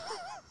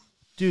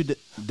 Dude,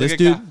 this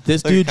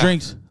dude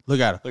drinks. Look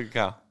at him. Look at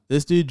Kyle.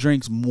 This dude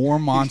drinks more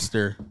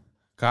Monster.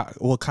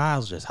 Well,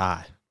 Kyle's just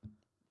high.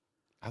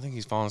 I think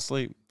he's falling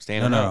asleep.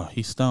 Standing No, up.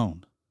 he's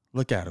stoned.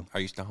 Look at him. Are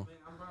you stoned?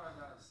 I'm probably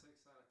about a 6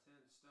 out of 10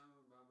 stone,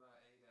 but I'm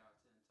about 8 out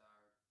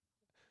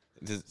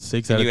of 10 tired.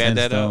 6 Can out of you 10 add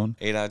that stone. up?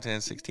 8 out of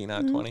 10, 16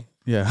 out of 20.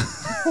 Yeah.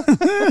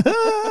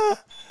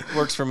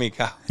 Works for me,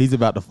 Kyle. He's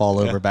about to fall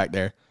over back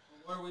there.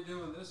 Well, what are we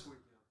doing this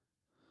weekend?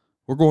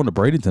 We're going to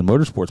Bradenton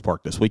Motorsports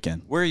Park this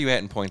weekend. Where are you at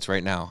in points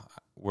right now?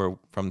 We're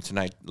from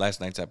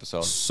last night's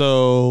episode.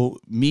 So,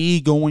 me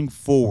going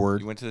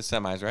forward, You went to the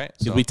semis, right?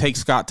 if we take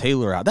Scott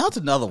Taylor out, that's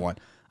another one.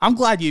 I'm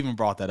glad you even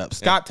brought that up.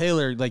 Scott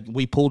Taylor, like,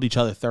 we pulled each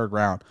other third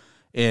round,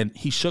 and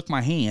he shook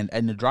my hand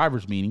in the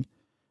driver's meeting,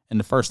 and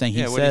the first thing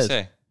he what did he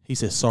say? He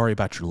says, "Sorry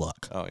about your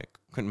luck." Oh, yeah.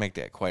 Couldn't make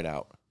that quite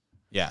out.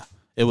 Yeah,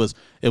 it was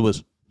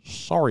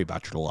sorry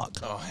about your luck.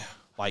 Oh, yeah.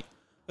 Like,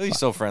 He's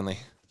so friendly.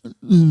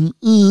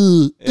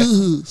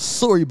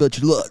 sorry about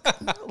your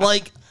luck.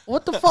 Like,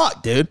 what the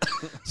fuck, dude?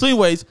 So,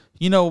 anyways,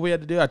 you know what we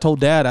had to do? I told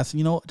Dad, I said,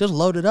 just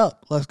load it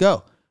up. Let's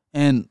go.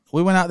 And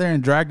we went out there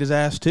and dragged his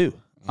ass too.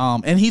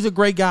 And he's a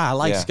great guy. I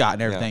like Scott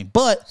and everything.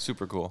 But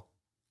super cool.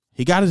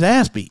 He got his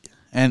ass beat.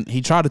 And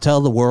he tried to tell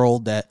the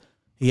world that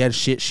he had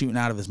shit shooting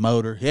out of his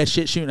motor. He had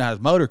shit shooting out of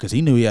his motor because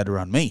he knew he had to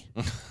run me.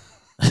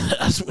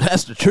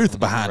 That's the truth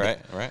behind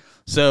it. Right.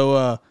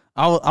 So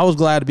I was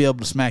glad to be able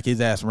to smack his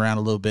ass around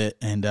a little bit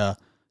and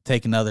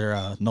take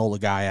another NOLA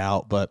guy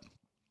out. But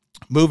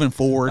moving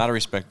forward, A lot of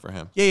respect for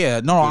him.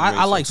 Yeah. No,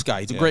 I like Scott.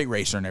 He's a great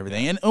racer and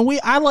everything. And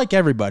I like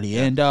everybody.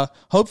 Yeah. And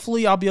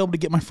hopefully I'll be able to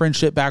get my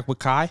friendship back with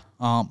Kye.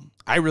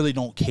 I really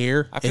don't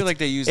care. I feel like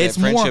they use that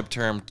friendship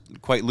term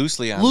quite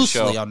loosely on the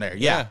show. Loosely on there,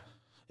 yeah.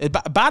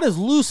 About as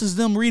loose as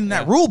them reading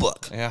that rule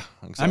book. Yeah,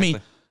 exactly. I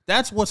mean,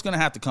 that's what's going to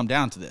have to come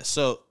down to this.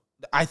 So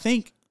I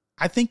think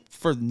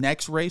for the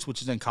next race,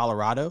 which is in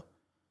Colorado,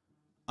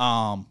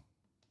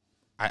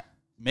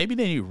 maybe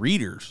they need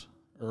readers,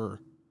 or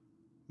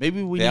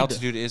maybe the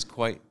altitude is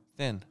quite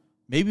thin.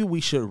 Maybe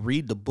we should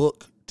read the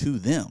book to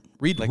them.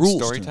 Read the like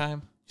rules. Story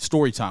time.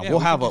 Story time. Yeah,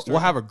 we'll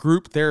have a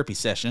group therapy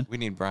session. We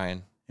need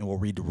Brian, and we'll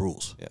read the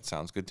rules. Yeah, it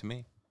sounds good to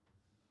me.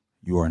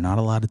 You are not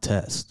allowed to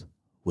test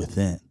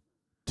within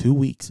 2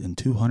 weeks and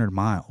 200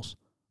 miles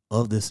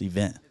of this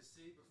event.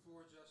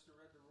 Before Justin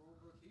read the rule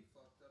book, he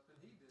fucked up and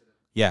he did it.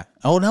 Yeah.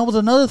 Oh, and that was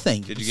another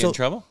thing. Did you get in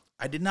trouble?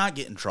 I did not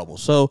get in trouble.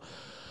 So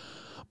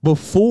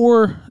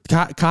before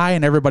Kye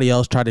and everybody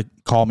else tried to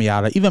call me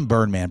out, even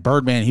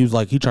Birdman,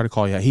 he tried to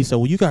call you out. He said,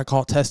 well, you got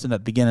caught testing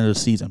at the beginning of the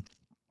season.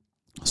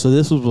 So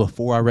this was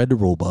before I read the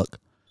rule book.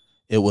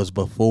 It was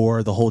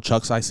before the whole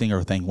Chuck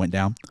Singer thing went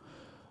down.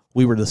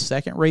 We were the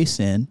second race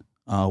in.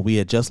 We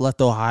had just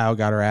left Ohio,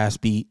 got our ass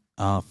beat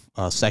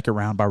second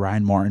round by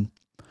Ryan Martin.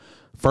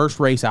 First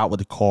race out with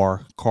the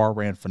car. Car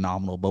ran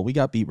phenomenal, but we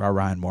got beat by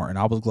Ryan Martin.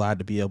 I was glad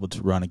to be able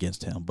to run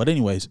against him. But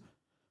anyways,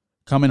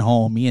 coming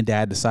home, me and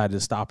Dad decided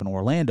to stop in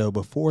Orlando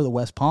before the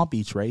West Palm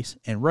Beach race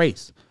and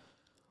race.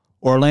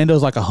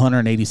 Orlando's like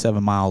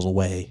 187 miles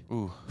away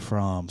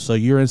from, so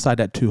you're inside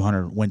that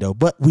 200 window,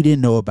 but we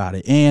didn't know about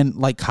it. And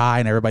like Kye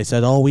and everybody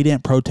said, oh, we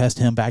didn't protest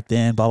him back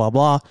then, blah, blah,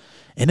 blah.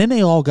 And then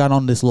they all got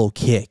on this little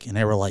kick and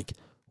they were like,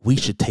 we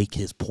should take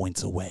his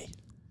points away.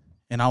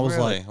 And I was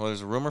like, well,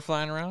 there's a rumor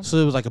flying around? So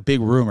it was like a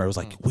big rumor. It was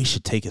like, we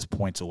should take his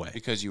points away.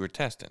 Because you were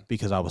testing.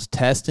 Because I was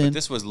testing. But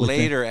this was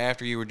later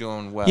after you were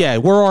doing well. Yeah,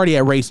 we're already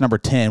at race number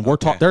 10.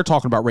 They're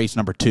talking about race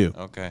number 2.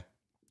 Okay.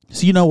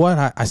 So you know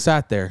what? I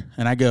sat there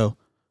and I go,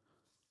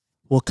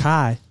 well,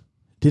 Kye,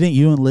 didn't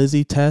you and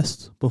Lizzie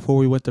test before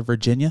we went to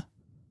Virginia?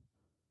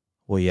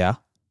 Well, yeah.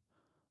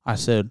 I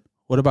said,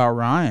 what about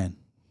Ryan?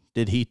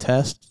 Did he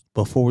test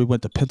before we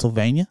went to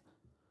Pennsylvania?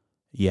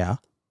 Yeah.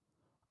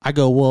 I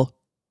go, well,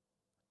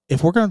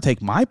 if we're going to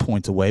take my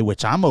points away,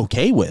 which I'm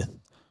okay with,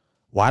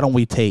 why don't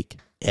we take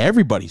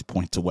everybody's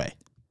points away?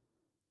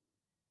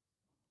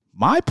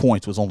 My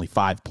points was only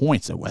 5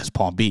 points at West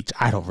Palm Beach.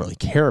 I don't really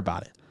care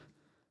about it.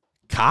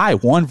 Kye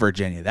won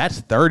Virginia.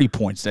 That's 30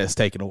 points that's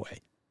taken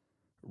away.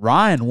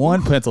 Ryan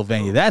won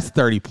Pennsylvania. That's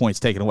 30 points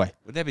taken away.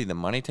 Would that be the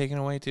money taken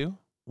away too?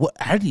 Well,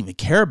 I didn't even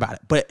care about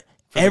it. But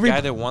for the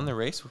guy that won the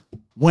race?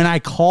 When I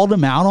called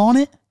him out on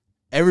it,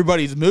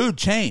 everybody's mood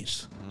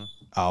changed.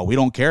 Oh, we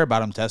don't care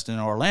about him testing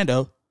in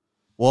Orlando.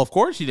 Well, of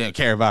course you didn't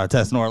care about a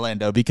test in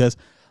Orlando because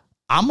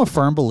I'm a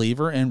firm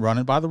believer in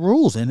running by the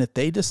rules. And if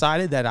they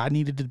decided that I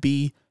needed to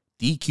be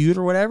DQ'd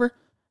or whatever,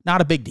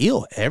 not a big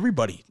deal.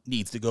 Everybody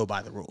needs to go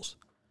by the rules.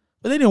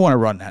 But they didn't want to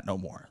run that no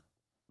more.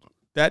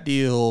 That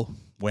deal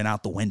went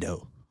out the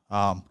window.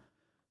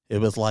 It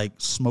was like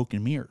smoke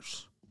and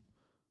mirrors.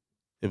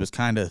 It was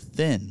kind of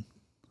thin,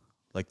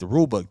 like the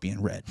rule book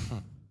being read.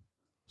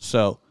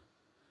 So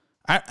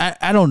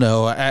I don't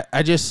know.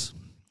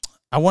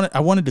 I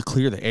wanted to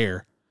clear the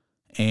air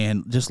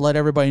and just let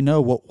everybody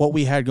know what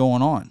we had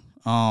going on.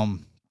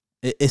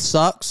 It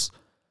sucks.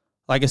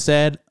 Like I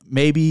said,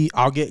 maybe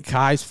I'll get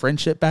Kye's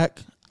friendship back.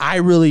 I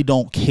really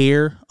don't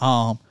care.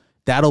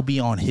 That'll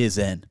be on his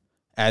end,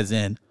 as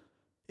in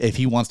if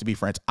he wants to be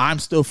friends. I'm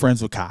still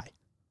friends with Kye.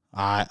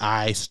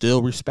 I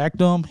still respect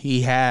him.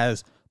 He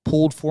has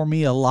pulled for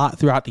me a lot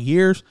throughout the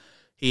years.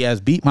 He has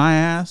beat my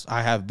ass.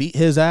 I have beat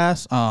his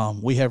ass.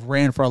 We have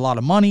ran for a lot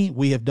of money.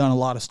 We have done a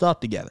lot of stuff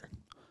together.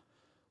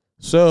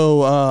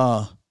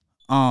 So,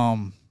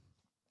 I'm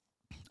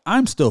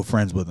still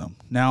friends with him.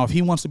 Now, if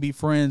he wants to be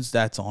friends,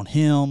 that's on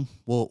him.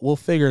 We'll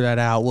figure that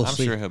out. We'll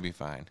see. I'm sure he'll be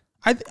fine.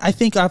 I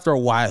think after a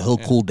while he'll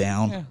cool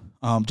down.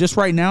 Yeah. Just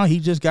right now, he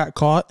just got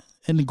caught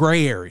in the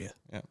gray area.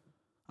 Yeah.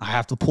 I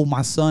have to pull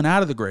my son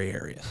out of the gray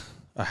area.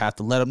 I have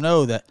to let him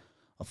know that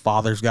a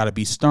father's got to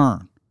be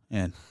stern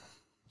and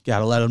got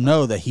to let him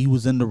know that he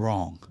was in the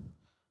wrong.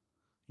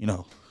 You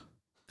know,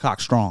 cock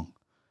strong.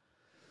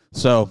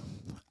 So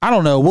I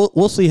don't know.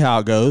 We'll see how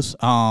it goes.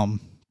 Man,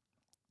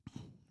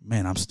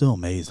 I'm still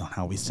amazed on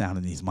how we sound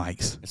in these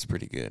mics. It's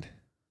pretty good.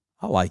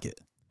 I like it.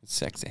 It's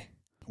sexy.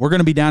 We're going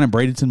to be down in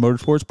Bradenton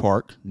Motorsports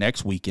Park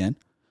next weekend.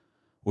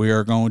 We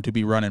are going to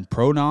be running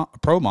Pro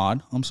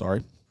Mod. I'm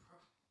sorry.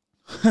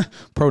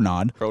 Pro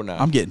Nod.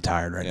 I'm getting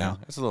tired right now.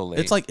 It's a little late.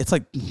 It's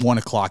like 1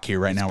 o'clock here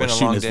right now. We're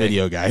shooting this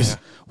video, guys. Yeah.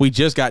 We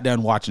just got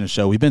done watching the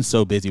show. We've been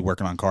so busy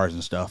working on cars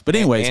and stuff. But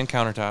anyways. And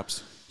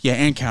countertops. Yeah,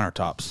 and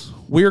countertops.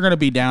 We are going to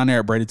be down there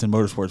at Bradenton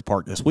Motorsports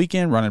Park this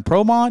weekend running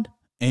Pro Mod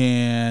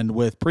and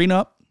with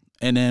Prenup.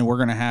 And then we're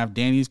going to have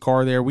Danny's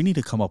car there. We need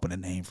to come up with a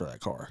name for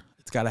that car.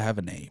 It's got to have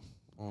a name.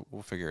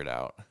 We'll figure it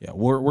out. Yeah,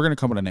 we're going to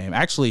come up with a name.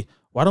 Actually,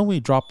 why don't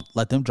we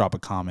let them drop a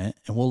comment,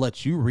 and we'll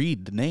let you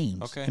read the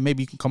names. Okay. And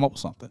maybe you can come up with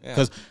something.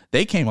 Because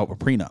they came up with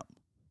Prenup.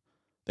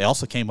 They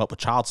also came up with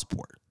Child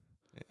Support.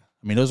 Yeah.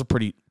 I mean, those are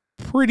pretty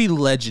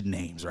legend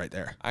names right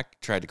there. I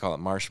tried to call it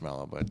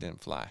Marshmallow, but it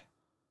didn't fly.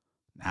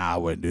 Nah, I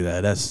wouldn't do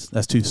that.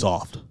 That's too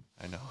soft.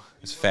 I know.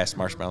 It's Fast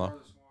Marshmallow.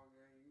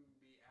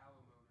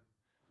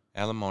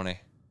 Alimony.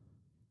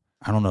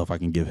 I don't know if I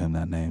can give him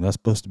that name. That's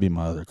supposed to be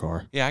my other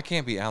car. Yeah, I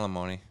can't be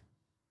Alimony.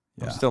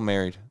 Yeah. I'm still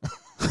married.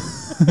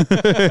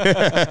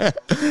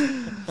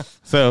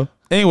 So,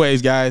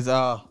 anyways, guys,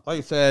 like I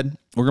said,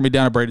 we're going to be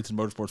down at Bradenton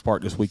Motorsports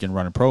Park this weekend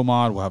running Pro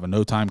Mod. We'll have a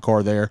no-time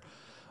car there.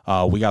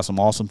 We got some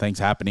awesome things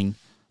happening.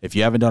 If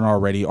you haven't done it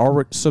already,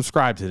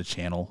 subscribe to the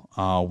channel.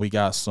 We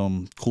got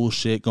some cool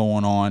shit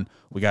going on.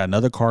 We got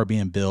another car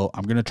being built.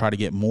 I'm going to try to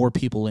get more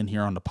people in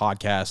here on the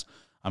podcast.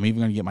 I'm even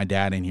going to get my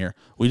dad in here.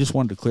 We just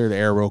wanted to clear the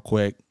air real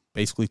quick,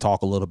 basically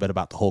talk a little bit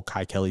about the whole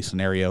Kye Kelley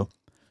scenario.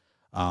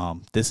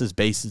 This is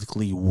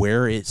basically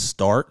where it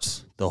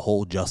starts, the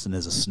whole Justin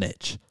is a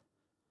snitch.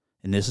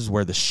 And this is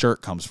where the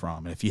shirt comes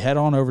from. And if you head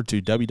on over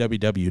to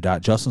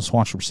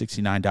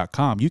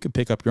www.justinswanstrom69.com, you can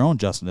pick up your own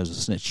Justin is a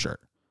Snitch shirt.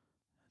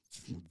 It's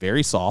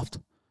very soft.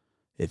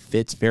 It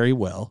fits very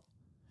well.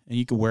 and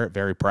you can wear it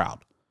very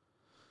proud.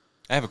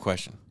 I have a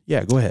question.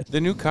 Yeah, go ahead.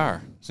 The new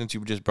car, since you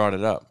just brought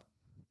it up,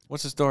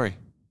 what's the story?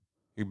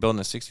 You're building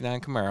a 69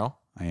 Camaro.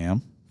 I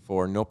am.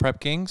 For No Prep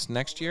Kings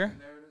next year?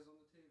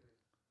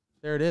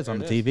 There it is on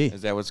the TV.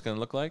 Is that what it's going to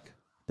look like?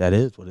 That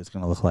is what it's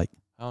going to look like.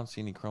 I don't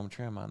see any chrome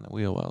trim on the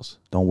wheel wells.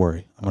 Don't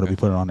worry. I'm going to be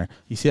putting it on there.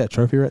 You see that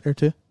trophy right there,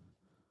 too?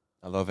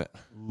 I love it.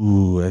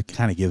 Ooh, it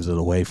kind of gives it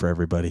away for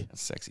everybody.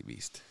 That's a sexy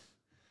beast.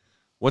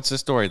 What's the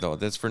story, though?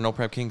 That's for No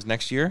Prep Kings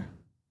next year?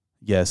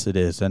 Yes, it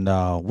is. And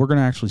we're going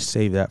to actually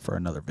save that for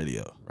another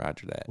video.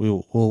 Roger that.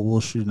 We'll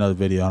shoot another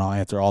video, and I'll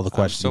answer all the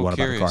questions you want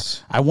about the car.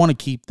 I want to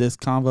keep this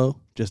convo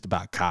just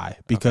about Kye,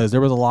 because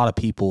there was a lot of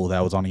people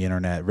that was on the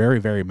internet very,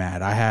 very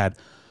mad. I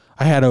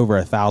had over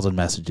 1,000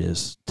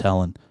 messages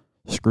telling,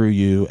 screw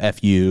you,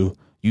 F you,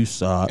 you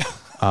suck,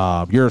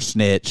 you're a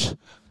snitch.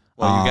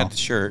 Well, you got the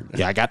shirt.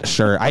 Yeah, I got the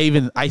shirt.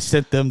 I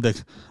sent them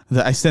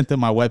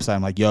my website.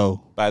 I'm like, yo,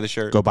 buy the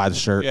shirt. Go buy the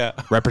shirt. Yeah.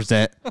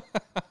 Represent.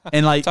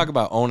 And like, talk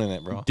about owning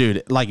it, bro.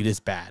 Dude, like, it is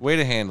bad. Way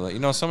to handle it. You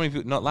know, so many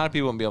people, a lot of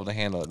people won't be able to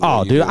handle it.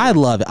 Oh, dude, I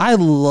love it. I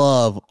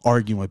love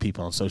arguing with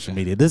people on social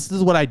media. This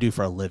is what I do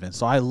for a living.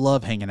 So I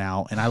love hanging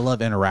out and I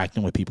love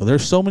interacting with people.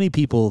 There's so many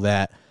people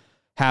that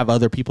have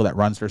other people that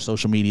runs their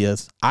social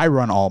medias. I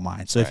run all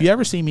mine. So if you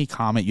ever see me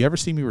comment, you ever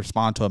see me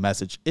respond to a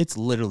message, it's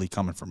literally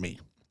coming from me.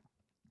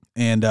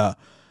 And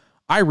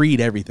I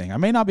read everything. I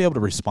may not be able to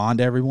respond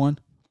to everyone,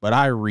 but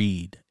I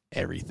read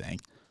everything.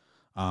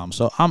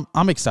 So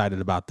I'm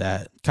excited about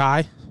that.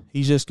 Kye,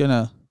 he's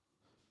gonna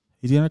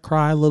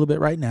cry a little bit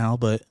right now,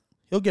 but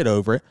he'll get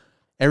over it.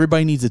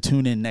 Everybody needs to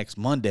tune in next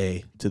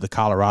Monday to the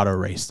Colorado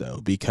race,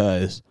 though,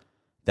 because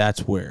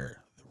that's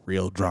where the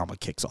real drama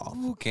kicks off.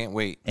 Ooh, can't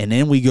wait. And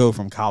then we go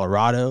from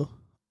Colorado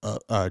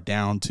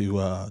down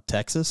to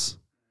Texas.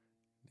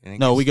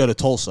 No, we go to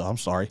Tulsa. I'm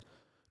sorry.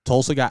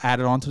 Tulsa got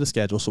added onto the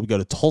schedule, so we go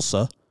to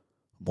Tulsa,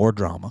 more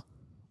drama.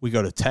 We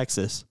go to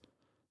Texas,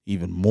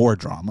 even more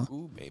drama.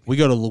 Ooh, baby. We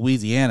go to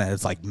Louisiana,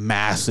 it's like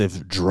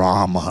massive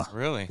drama.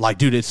 Really? Like,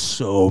 dude, it's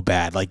so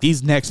bad. Like,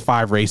 these next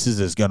 5 races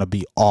is going to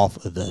be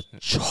off of the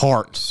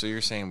charts. So you're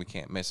saying we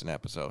can't miss an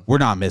episode? We're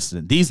not missing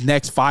it. These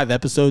next 5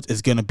 episodes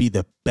is going to be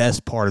the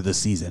best part of the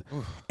season.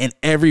 Ooh. And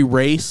every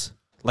race,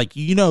 like,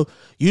 you know,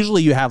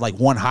 usually you have like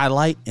one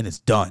highlight and it's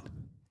done.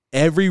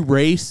 Every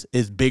race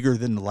is bigger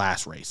than the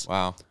last race.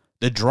 Wow.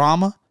 The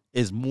drama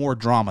is more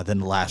drama than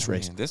the last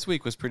race. Man, this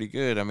week was pretty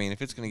good. I mean,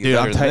 if it's going to get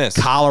better than this.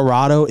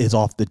 Colorado is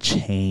off the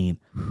chain.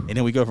 And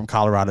then we go from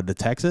Colorado to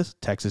Texas.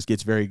 Texas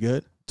gets very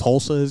good.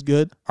 Tulsa is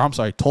good. Or, I'm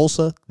sorry,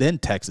 Tulsa, then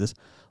Texas.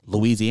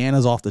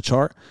 Louisiana's off the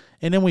chart.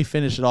 And then we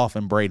finish it off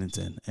in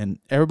Bradenton. And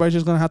everybody's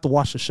just going to have to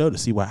watch the show to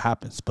see what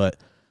happens. But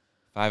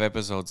 5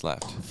 episodes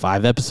left.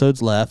 5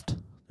 episodes left.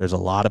 There's a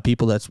lot of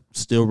people that's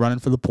still running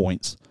for the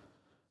points.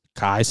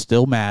 Kye's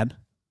still mad.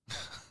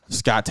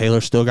 Scott Taylor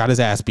still got his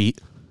ass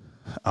beat.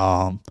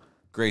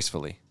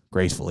 Gracefully.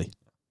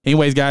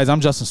 Anyways, guys, I'm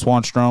Justin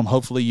Swanstrom.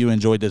 Hopefully you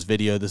enjoyed this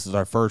video. This is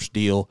our first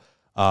deal.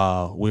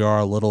 We are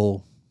a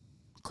little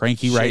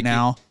cranky right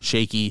now.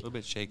 Shaky. A little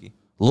bit shaky.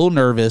 A little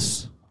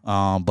nervous.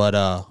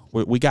 But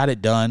we got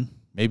it done.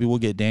 Maybe we'll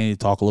get Danny to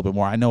talk a little bit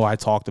more. I know I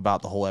talked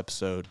about the whole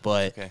episode,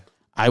 but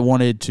I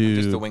wanted to... I'm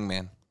just the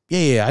wingman.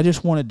 Yeah. I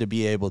just wanted to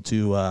be able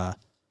to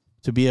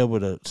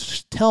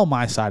tell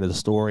my side of the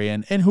story,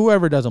 and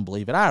whoever doesn't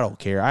believe it, I don't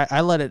care.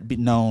 I let it be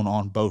known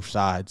on both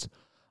sides.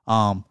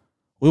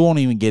 We won't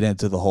even get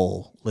into the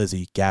whole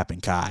Lizzie, Gap,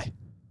 and Kye.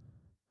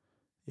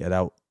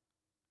 Yeah,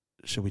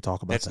 should we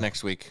talk about that? That's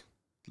next week.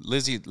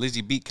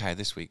 Lizzie beat Kye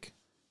this week.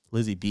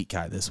 Lizzie beat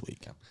Kye this week.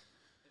 Yeah.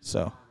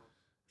 So,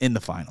 in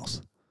the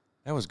finals.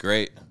 That was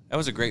great. That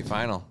was a great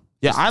final.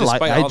 Yeah,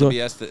 Despite all the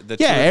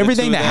BS.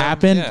 Everything that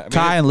happened, yeah,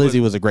 Kye and Lizzie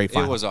was a great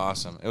final. It was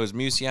awesome. It was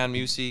Musey on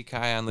Musey,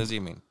 Kye on Lizzie.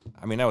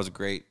 I mean, that was a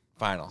great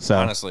final. So,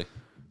 honestly,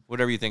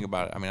 whatever you think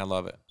about it, I mean, I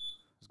love it.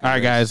 All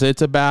right, guys,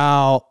 it's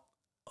about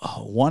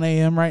 1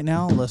 a.m. right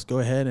now. Let's go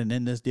ahead and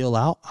end this deal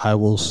out. I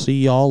will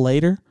see y'all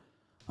later.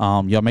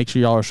 Y'all make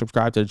sure y'all are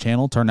subscribed to the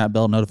channel. Turn that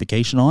bell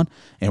notification on,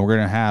 and we're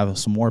gonna have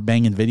some more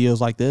banging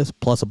videos like this,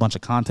 plus a bunch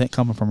of content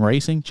coming from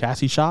racing,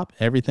 chassis shop,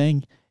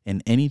 everything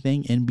and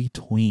anything in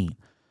between.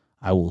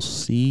 I will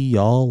see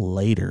y'all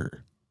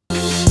later.